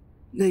troll.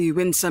 You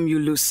win some, you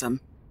lose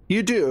some.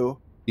 You do.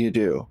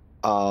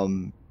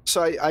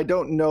 So I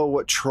don't know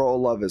what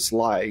troll love is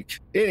like.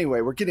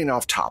 Anyway, we're getting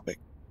off topic.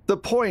 The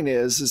point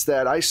is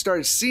that I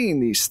started seeing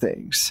these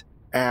things.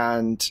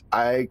 And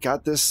I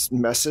got this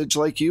message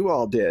like you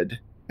all did.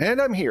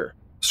 And I'm here,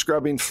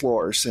 scrubbing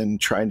floors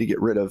and trying to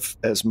get rid of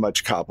as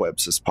much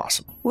cobwebs as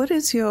possible. What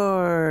is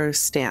your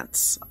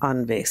stance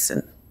on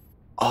vaesen?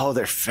 Oh,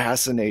 they're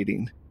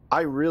fascinating.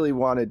 I really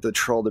wanted the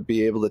troll to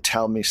be able to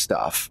tell me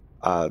stuff.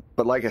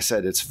 But like I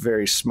said, it's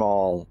very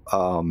small.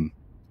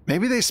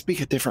 Maybe they speak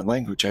a different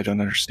language I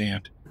don't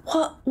understand.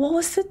 What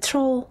was the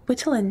troll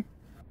whittling?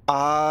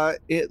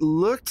 It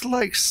looked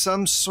like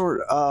some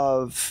sort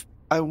of...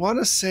 I want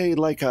to say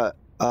like a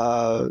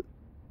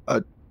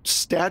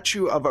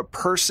statue of a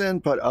person,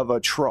 but of a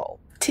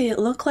troll. Did it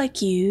look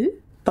like you,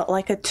 but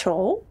like a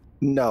troll?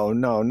 No,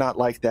 not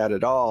like that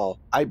at all.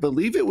 I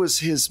believe it was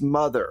his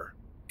mother,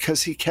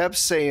 because he kept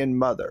saying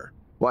mother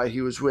while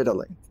he was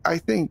whittling. I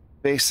think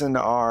vaesen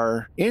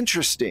are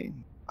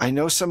interesting. I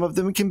know some of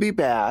them can be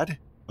bad,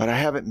 but I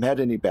haven't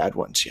met any bad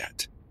ones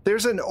yet.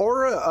 There's an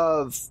aura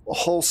of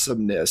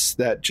wholesomeness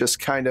that just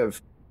kind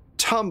of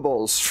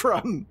tumbles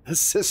from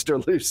Sister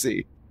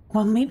Lucy.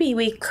 Well, maybe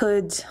we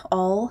could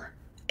all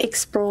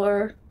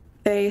explore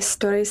various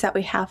stories that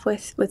we have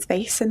with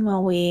vaesen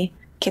while we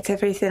get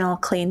everything all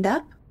cleaned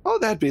up. Oh,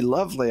 that'd be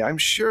lovely, I'm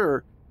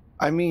sure.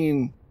 I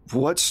mean,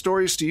 what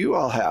stories do you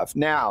all have?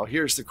 Now,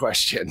 here's the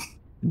question.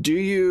 Do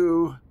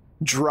you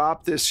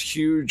drop this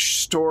huge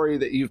story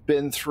that you've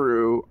been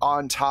through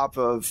on top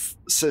of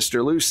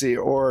Sister Lucy,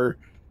 or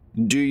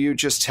do you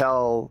just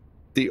tell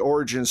the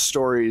origin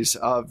stories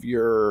of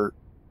your...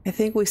 I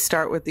think we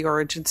start with the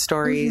origin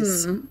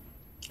stories,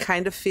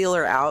 kind of feel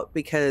her out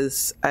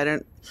because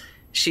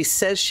she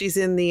says she's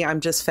in the I'm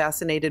just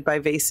fascinated by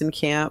vaesen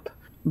camp,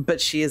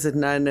 but she is a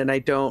nun and I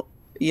don't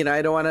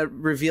want to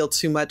reveal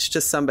too much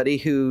to somebody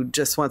who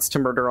just wants to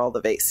murder all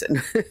the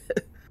vaesen.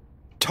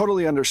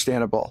 Totally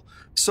understandable.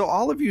 So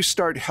all of you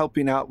start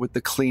helping out with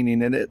the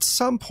cleaning, and at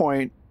some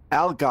point,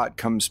 Algot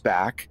comes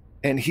back,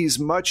 and he's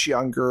much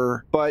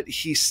younger, but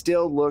he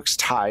still looks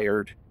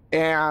tired,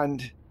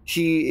 and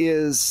he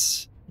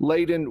is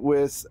laden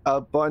with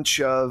a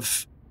bunch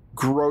of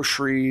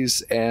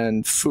groceries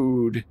and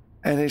food,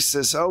 and he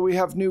says, "Oh, we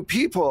have new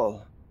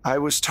people. I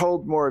was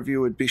told more of you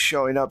would be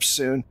showing up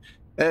soon.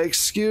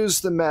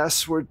 Excuse the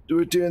mess. We're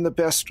doing the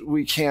best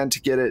we can to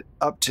get it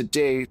up to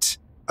date.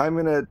 I'm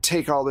going to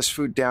take all this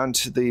food down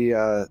to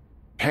the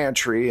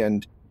pantry,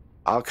 and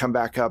I'll come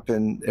back up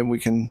and we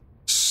can,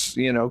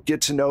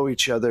 get to know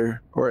each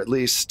other, or at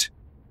least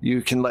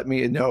you can let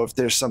me know if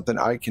there's something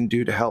I can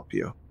do to help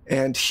you."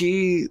 And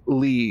he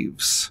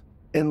leaves.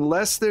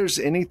 Unless there's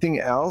anything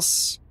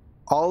else,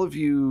 all of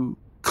you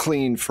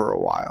clean for a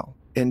while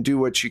and do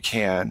what you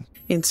can.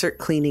 Insert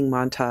cleaning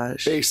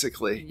montage.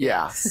 Basically,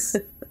 yeah.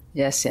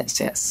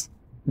 Yes.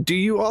 Do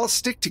you all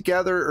stick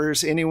together, or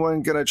is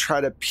anyone going to try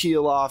to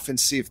peel off and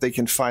see if they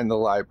can find the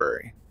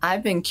library?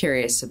 I've been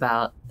curious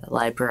about the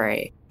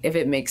library. If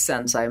it makes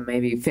sense, I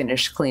maybe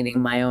finish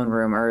cleaning my own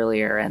room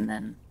earlier and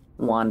then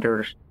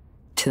wander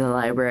to the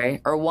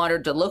library, or wander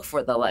to look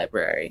for the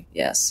library.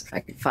 Yes, if I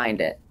can find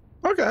it.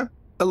 Okay.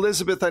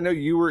 Elizabeth, I know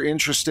you were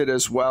interested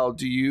as well.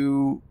 Do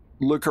you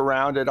look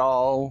around at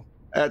all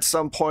at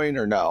some point,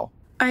 or no?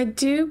 I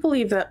do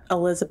believe that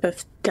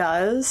Elizabeth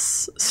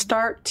does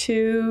start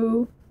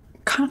to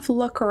kind of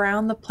look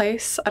around the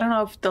place. I don't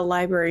know if the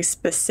library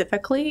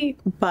specifically,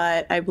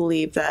 but I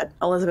believe that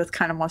Elizabeth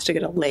kind of wants to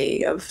get a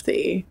lay of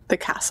the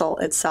castle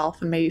itself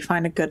and maybe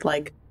find a good,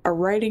 a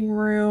writing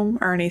room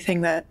or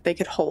anything that they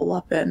could hole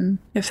up in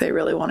if they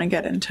really want to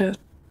get into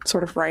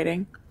sort of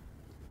writing.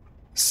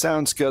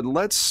 Sounds good.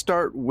 Let's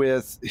start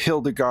with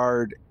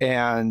Hildegard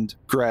and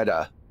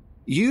Greta.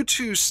 You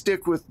two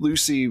stick with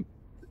Lucy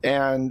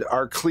and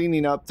are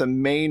cleaning up the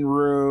main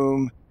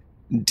room,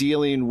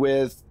 dealing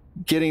with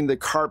getting the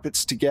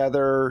carpets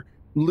together.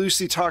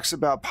 Lucy talks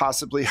about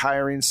possibly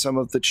hiring some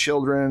of the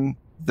children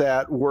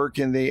that work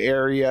in the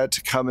area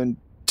to come and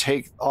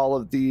take all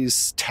of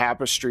these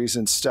tapestries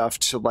and stuff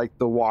to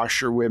the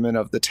washerwomen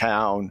of the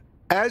town.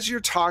 As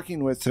you're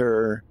talking with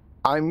her,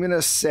 I'm going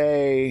to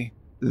say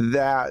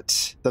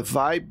that the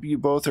vibe you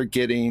both are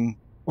getting,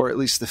 or at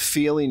least the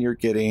feeling you're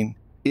getting,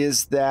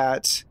 is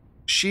that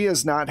she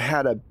has not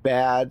had a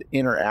bad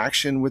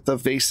interaction with the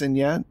vaesen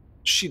yet.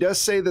 She does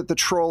say that the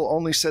troll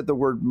only said the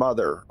word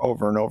mother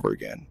over and over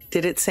again.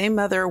 Did it say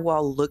mother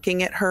while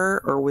looking at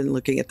her or when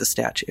looking at the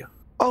statue?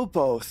 Oh,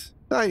 both.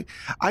 I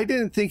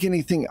didn't think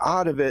anything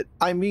odd of it.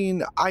 I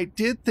mean, I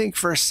did think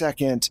for a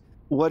second,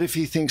 what if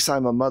he thinks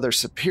I'm a mother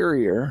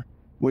superior,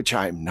 which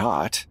I'm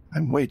not.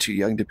 I'm way too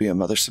young to be a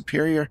mother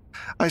superior.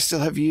 I still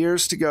have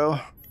years to go.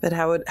 But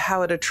how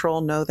would a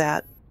troll know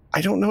that?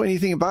 I don't know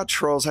anything about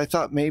trolls. I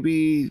thought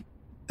maybe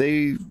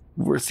they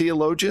were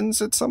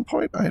theologians at some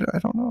point. I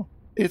don't know.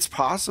 It's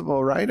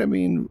possible, right? I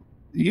mean,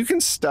 you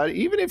can study,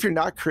 even if you're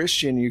not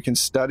Christian, you can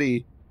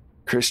study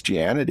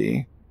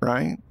Christianity,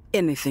 right?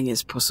 Anything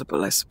is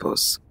possible, I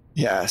suppose.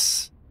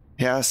 Yes.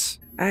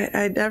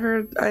 I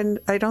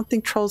don't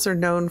think trolls are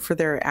known for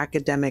their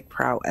academic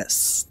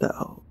prowess,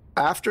 though.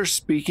 After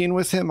speaking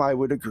with him, I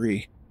would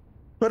agree.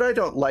 But I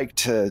don't like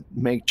to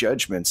make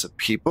judgments of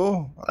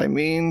people. I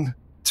mean,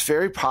 it's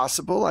very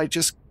possible I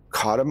just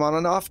caught him on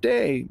an off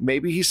day.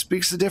 Maybe he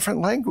speaks a different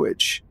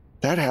language.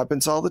 That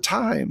happens all the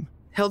time.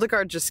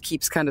 Hildegard just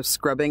keeps kind of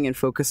scrubbing and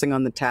focusing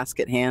on the task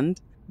at hand.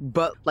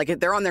 But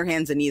they're on their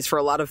hands and knees for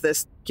a lot of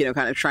this,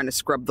 kind of trying to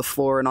scrub the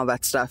floor and all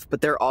that stuff.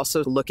 But they're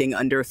also looking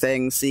under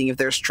things, seeing if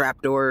there's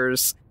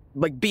trapdoors,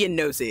 being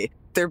nosy.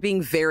 They're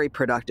being very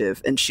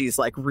productive. And she's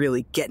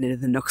really getting into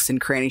the nooks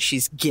and crannies.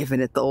 She's giving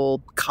it the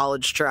old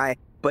college try,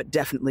 but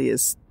definitely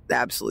is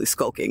absolutely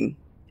skulking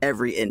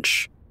every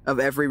inch of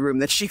every room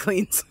that she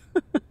cleans.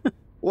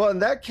 Well, in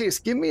that case,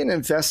 give me an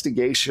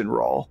investigation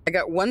roll. I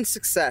got one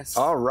success.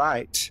 All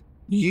right.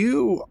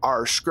 You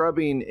are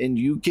scrubbing and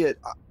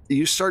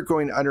you start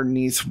going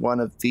underneath one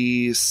of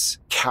these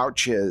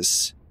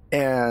couches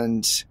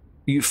and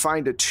you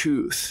find a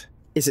tooth.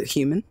 Is it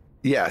human?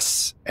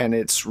 Yes, and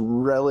it's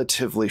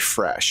relatively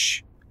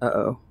fresh.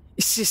 Uh-oh.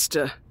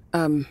 Sister,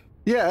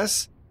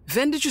 Yes,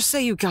 when did you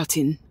say you got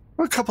in?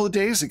 a couple of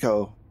days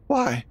ago.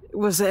 Why?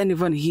 Was there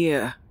anyone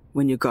here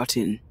when you got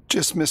in?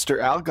 Just Mr.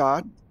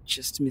 Algod.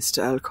 Just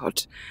Mr.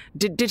 Alcott.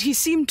 Did he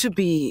seem to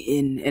be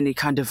in any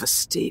kind of a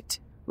state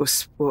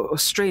or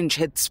strange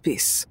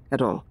headspace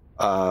at all?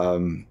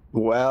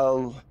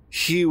 Well,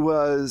 he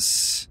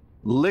was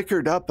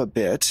liquored up a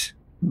bit,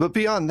 but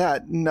beyond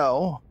that,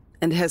 no.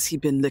 And has he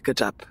been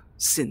liquored up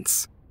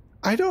since?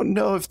 I don't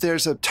know if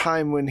there's a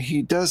time when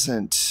he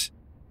doesn't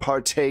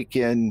partake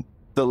in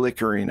the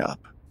liquoring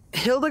up.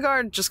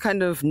 Hildegard just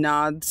kind of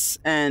nods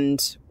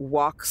and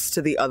walks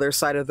to the other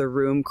side of the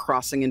room,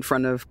 crossing in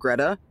front of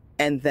Greta,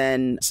 and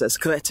then says,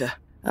 Greta,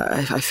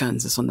 I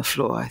found this on the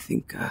floor. I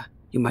think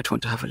you might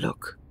want to have a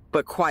look.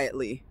 But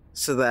quietly,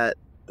 so that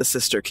the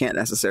sister can't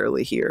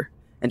necessarily hear,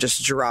 and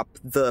just drop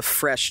the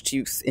fresh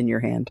tooth in your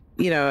hand.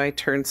 I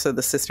turn so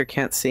the sister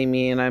can't see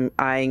me, and I'm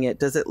eyeing it.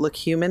 Does it look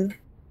human?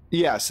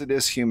 Yes, it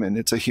is human.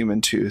 It's a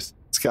human tooth.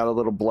 It's got a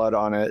little blood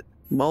on it.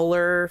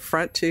 Molar,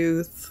 front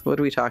tooth? What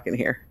are we talking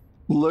here?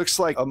 Looks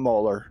like a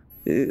molar.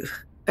 Ugh.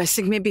 I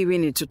think maybe we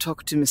need to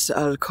talk to Mr.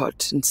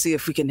 Alcott and see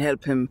if we can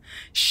help him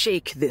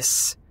shake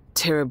this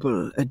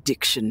terrible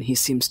addiction he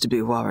seems to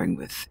be warring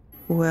with.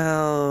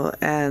 Well,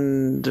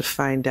 and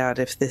find out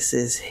if this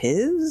is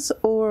his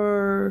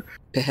or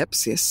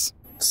Perhaps, yes.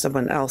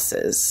 someone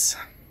else's.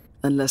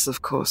 Unless,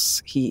 of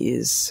course, he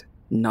is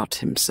not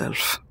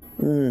himself.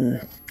 I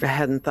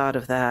hadn't thought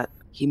of that.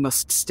 He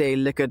must stay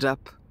liquored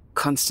up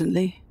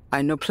constantly.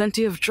 I know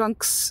plenty of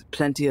drunks,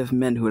 plenty of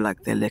men who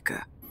like their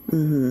liquor.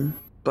 Mm-hmm.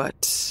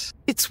 But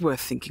it's worth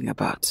thinking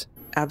about.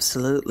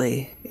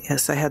 Absolutely.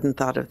 Yes, I hadn't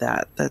thought of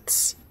that.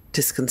 That's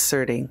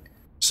disconcerting.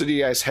 So do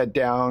you guys head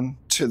down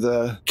to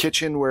the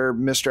kitchen where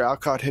Mr.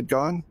 Alcott had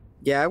gone?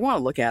 Yeah, I want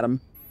to look at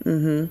him.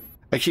 Mm-hmm.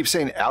 I keep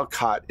saying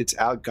Alcott. It's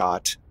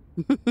Algot.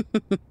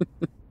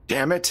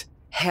 Damn it.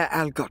 Herr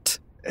Alcott.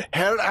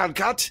 Herr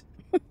Alcott.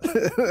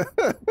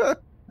 The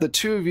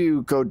two of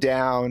you go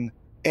down,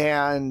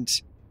 and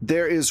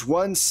there is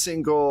one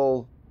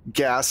single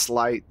gas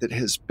light that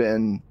has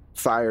been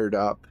fired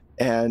up,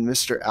 and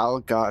Mr.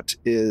 Algot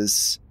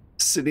is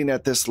sitting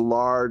at this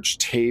large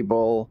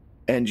table,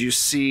 and you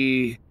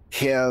see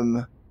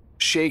him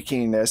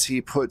shaking as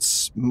he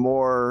puts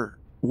more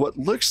what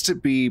looks to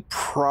be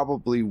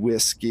probably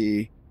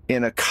whiskey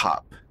in a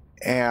cup.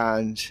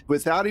 And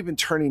without even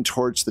turning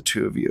towards the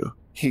two of you,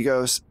 he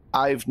goes,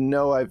 I've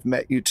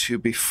met you two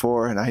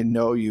before, and I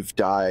know you've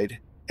died,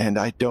 and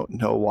I don't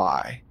know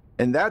why.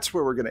 And that's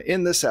where we're going to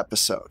end this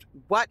episode.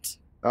 What?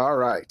 All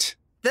right.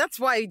 That's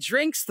why he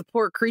drinks, the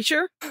poor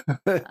creature?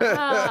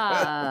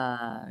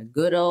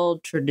 Good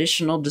old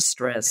traditional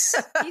distress.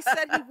 He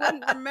said he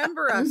wouldn't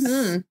remember us.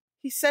 Mm-hmm.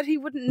 He said he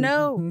wouldn't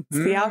know. It's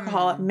the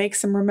alcohol. It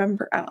makes him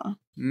remember. Oh.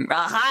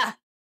 Aha!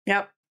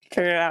 Yep.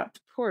 Figured it out.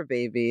 Poor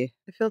baby.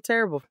 I feel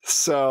terrible.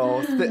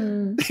 So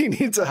he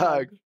needs a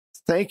hug.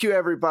 Thank you,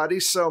 everybody,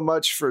 so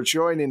much for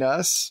joining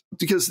us,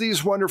 because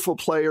these wonderful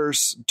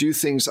players do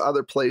things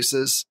other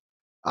places.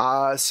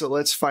 So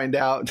let's find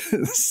out.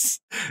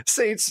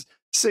 Saint's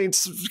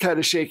kind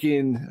of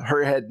shaking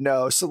her head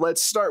no. So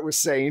let's start with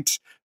Saint.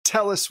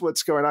 Tell us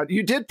what's going on.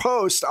 You did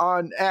post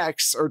on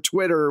X or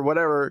Twitter or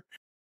whatever.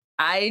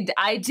 I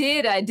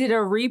did a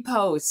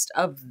repost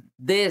of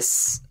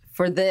this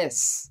for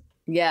this.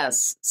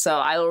 Yes. So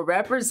I will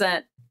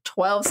represent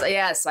 12.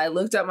 Yes, I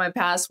looked up my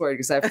password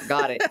because I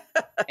forgot it.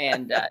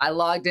 And I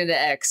logged into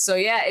X. So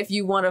yeah, if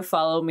you want to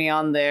follow me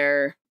on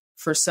there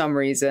for some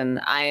reason,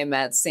 I am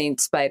at Saint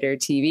Spider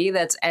TV.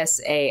 That's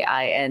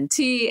SAINTSPIDER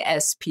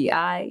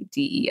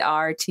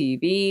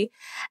TV.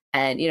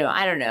 And,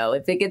 I don't know.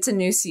 If it gets a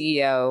new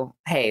CEO,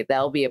 hey,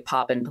 that'll be a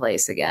pop in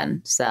place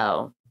again.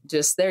 So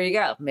just there you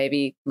go.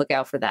 Maybe look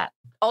out for that.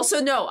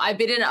 Also, no, I've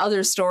been in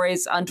other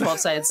stories on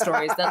 12-Sided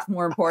Stories. That's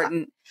more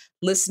important.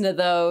 Listen to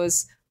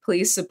those.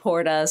 Please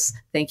support us.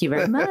 Thank you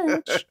very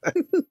much.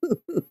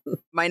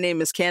 My name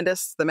is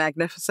Candace the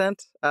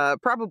Magnificent,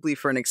 probably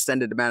for an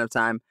extended amount of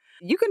time.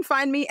 You can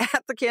find me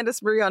at the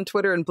Candace Marie on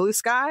Twitter and Blue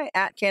Sky,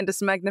 at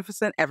Candace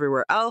Magnificent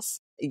everywhere else.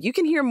 You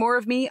can hear more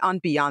of me on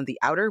Beyond the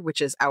Outer, which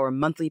is our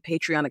monthly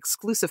Patreon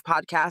exclusive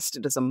podcast.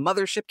 It is a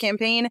mothership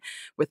campaign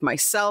with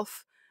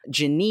myself,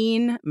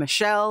 Janine,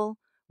 Michelle,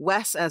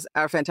 Wes as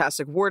our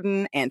fantastic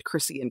warden, and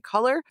Chrissy in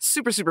color.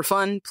 Super, super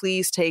fun.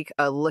 Please take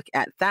a look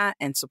at that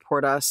and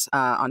support us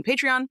on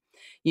Patreon.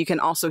 You can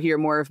also hear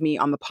more of me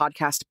on the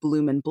podcast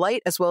Bloom and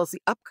Blight, as well as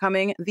the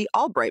upcoming The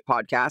Albright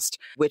podcast,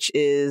 which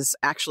is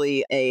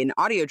actually an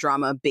audio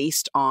drama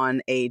based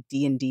on a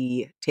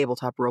D&D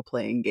tabletop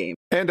role-playing game.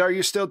 And are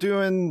you still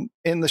doing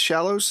In the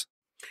Shallows?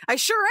 I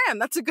sure am.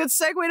 That's a good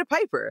segue to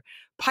Piper.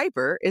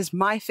 Piper is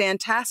my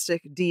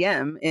fantastic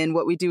DM in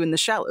What We Do in the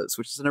Shallows,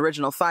 which is an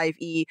original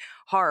 5e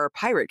horror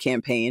pirate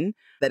campaign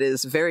that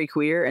is very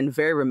queer and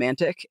very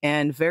romantic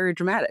and very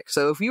dramatic.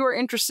 So if you are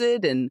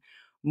interested in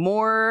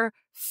more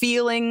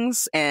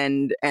feelings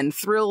and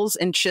thrills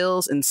and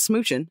chills and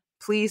smooching,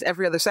 please,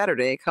 every other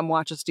Saturday, come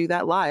watch us do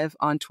that live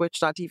on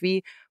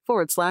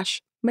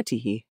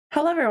twitch.tv/Matihi.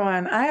 Hello,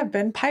 everyone. I have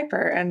been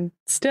Piper and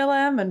still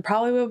am and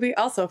probably will be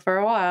also for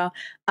a while.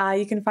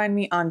 You can find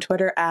me on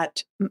Twitter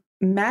at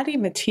Maddie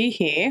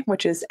Matihi,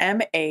 which is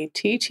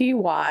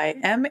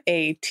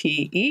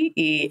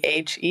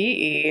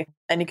MATTYMATEEHEE.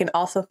 And you can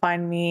also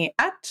find me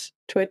at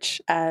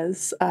Twitch,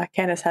 as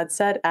Candace had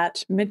said,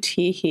 at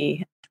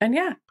Matihi. And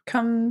yeah,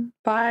 come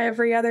by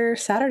every other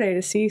Saturday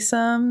to see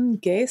some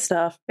gay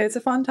stuff. It's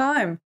a fun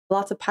time.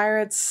 Lots of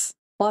pirates,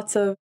 lots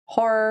of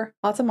horror,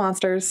 lots of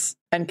monsters,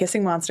 and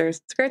kissing monsters.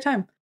 It's a great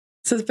time.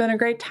 This has been a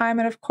great time,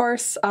 and of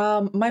course,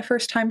 my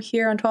first time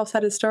here on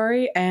 12-Sided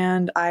Story,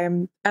 and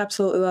I'm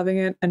absolutely loving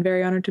it and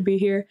very honored to be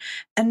here.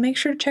 And make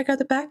sure to check out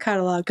the back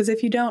catalog, because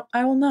if you don't,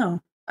 I will know.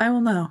 I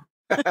will know.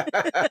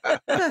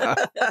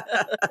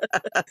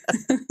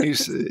 You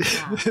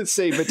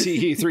say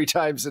Matihi 3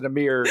 times in a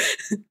mirror,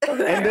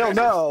 and they'll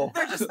know.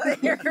 They're just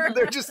there.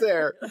 They're just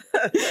there.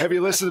 Have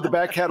you listened to the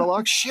back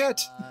catalog?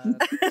 Shit.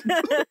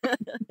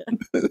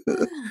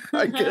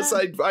 I guess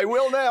I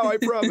will now, I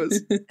promise.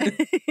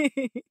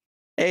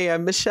 Hey,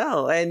 I'm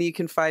Michelle, and you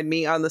can find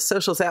me on the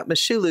socials at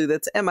Michulu.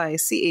 That's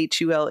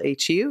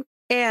MICHULHU.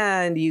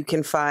 And you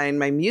can find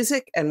my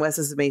music and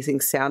Wes's amazing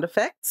sound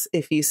effects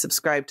if you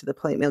subscribe to the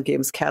Plate Mail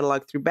Games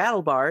catalog through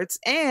BattleBards.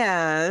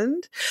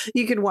 And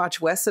you can watch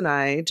Wes and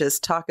I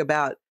just talk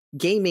about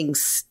gaming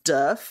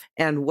stuff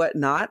and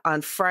whatnot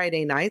on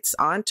Friday nights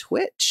on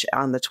Twitch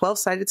on the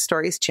 12-Sided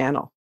Stories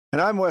channel. And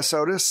I'm Wes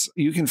Otis.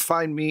 You can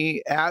find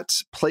me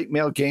at Plate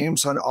Mail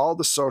Games on all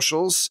the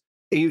socials.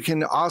 You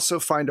can also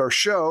find our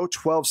show,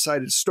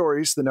 12-Sided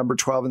Stories, the number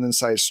 12 and then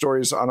Sided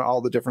Stories, on all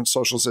the different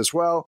socials as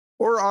well,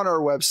 or on our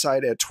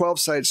website at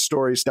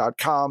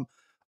 12sidedstories.com,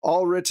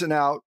 all written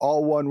out,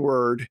 all one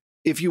word.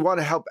 If you want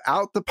to help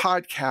out the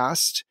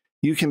podcast,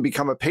 you can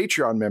become a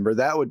Patreon member.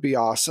 That would be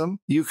awesome.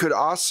 You could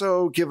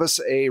also give us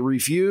a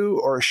review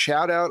or a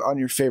shout out on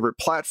your favorite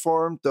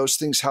platform. Those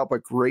things help a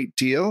great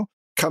deal.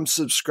 Come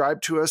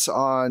subscribe to us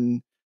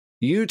on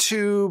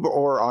YouTube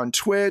or on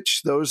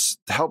Twitch. Those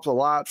help a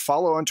lot.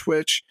 Follow on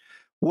Twitch.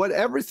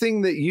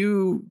 Everything that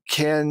you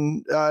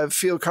can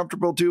feel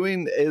comfortable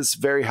doing is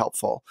very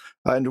helpful,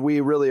 and we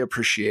really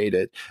appreciate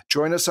it.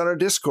 Join us on our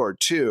Discord,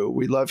 too.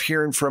 We love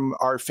hearing from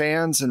our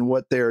fans and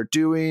what they're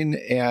doing,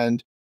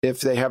 and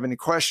if they have any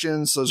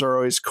questions, those are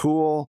always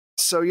cool.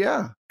 So,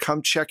 yeah,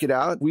 come check it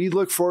out. We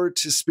look forward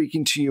to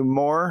speaking to you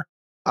more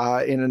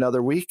in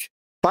another week.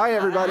 Bye,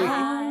 everybody.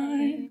 Bye.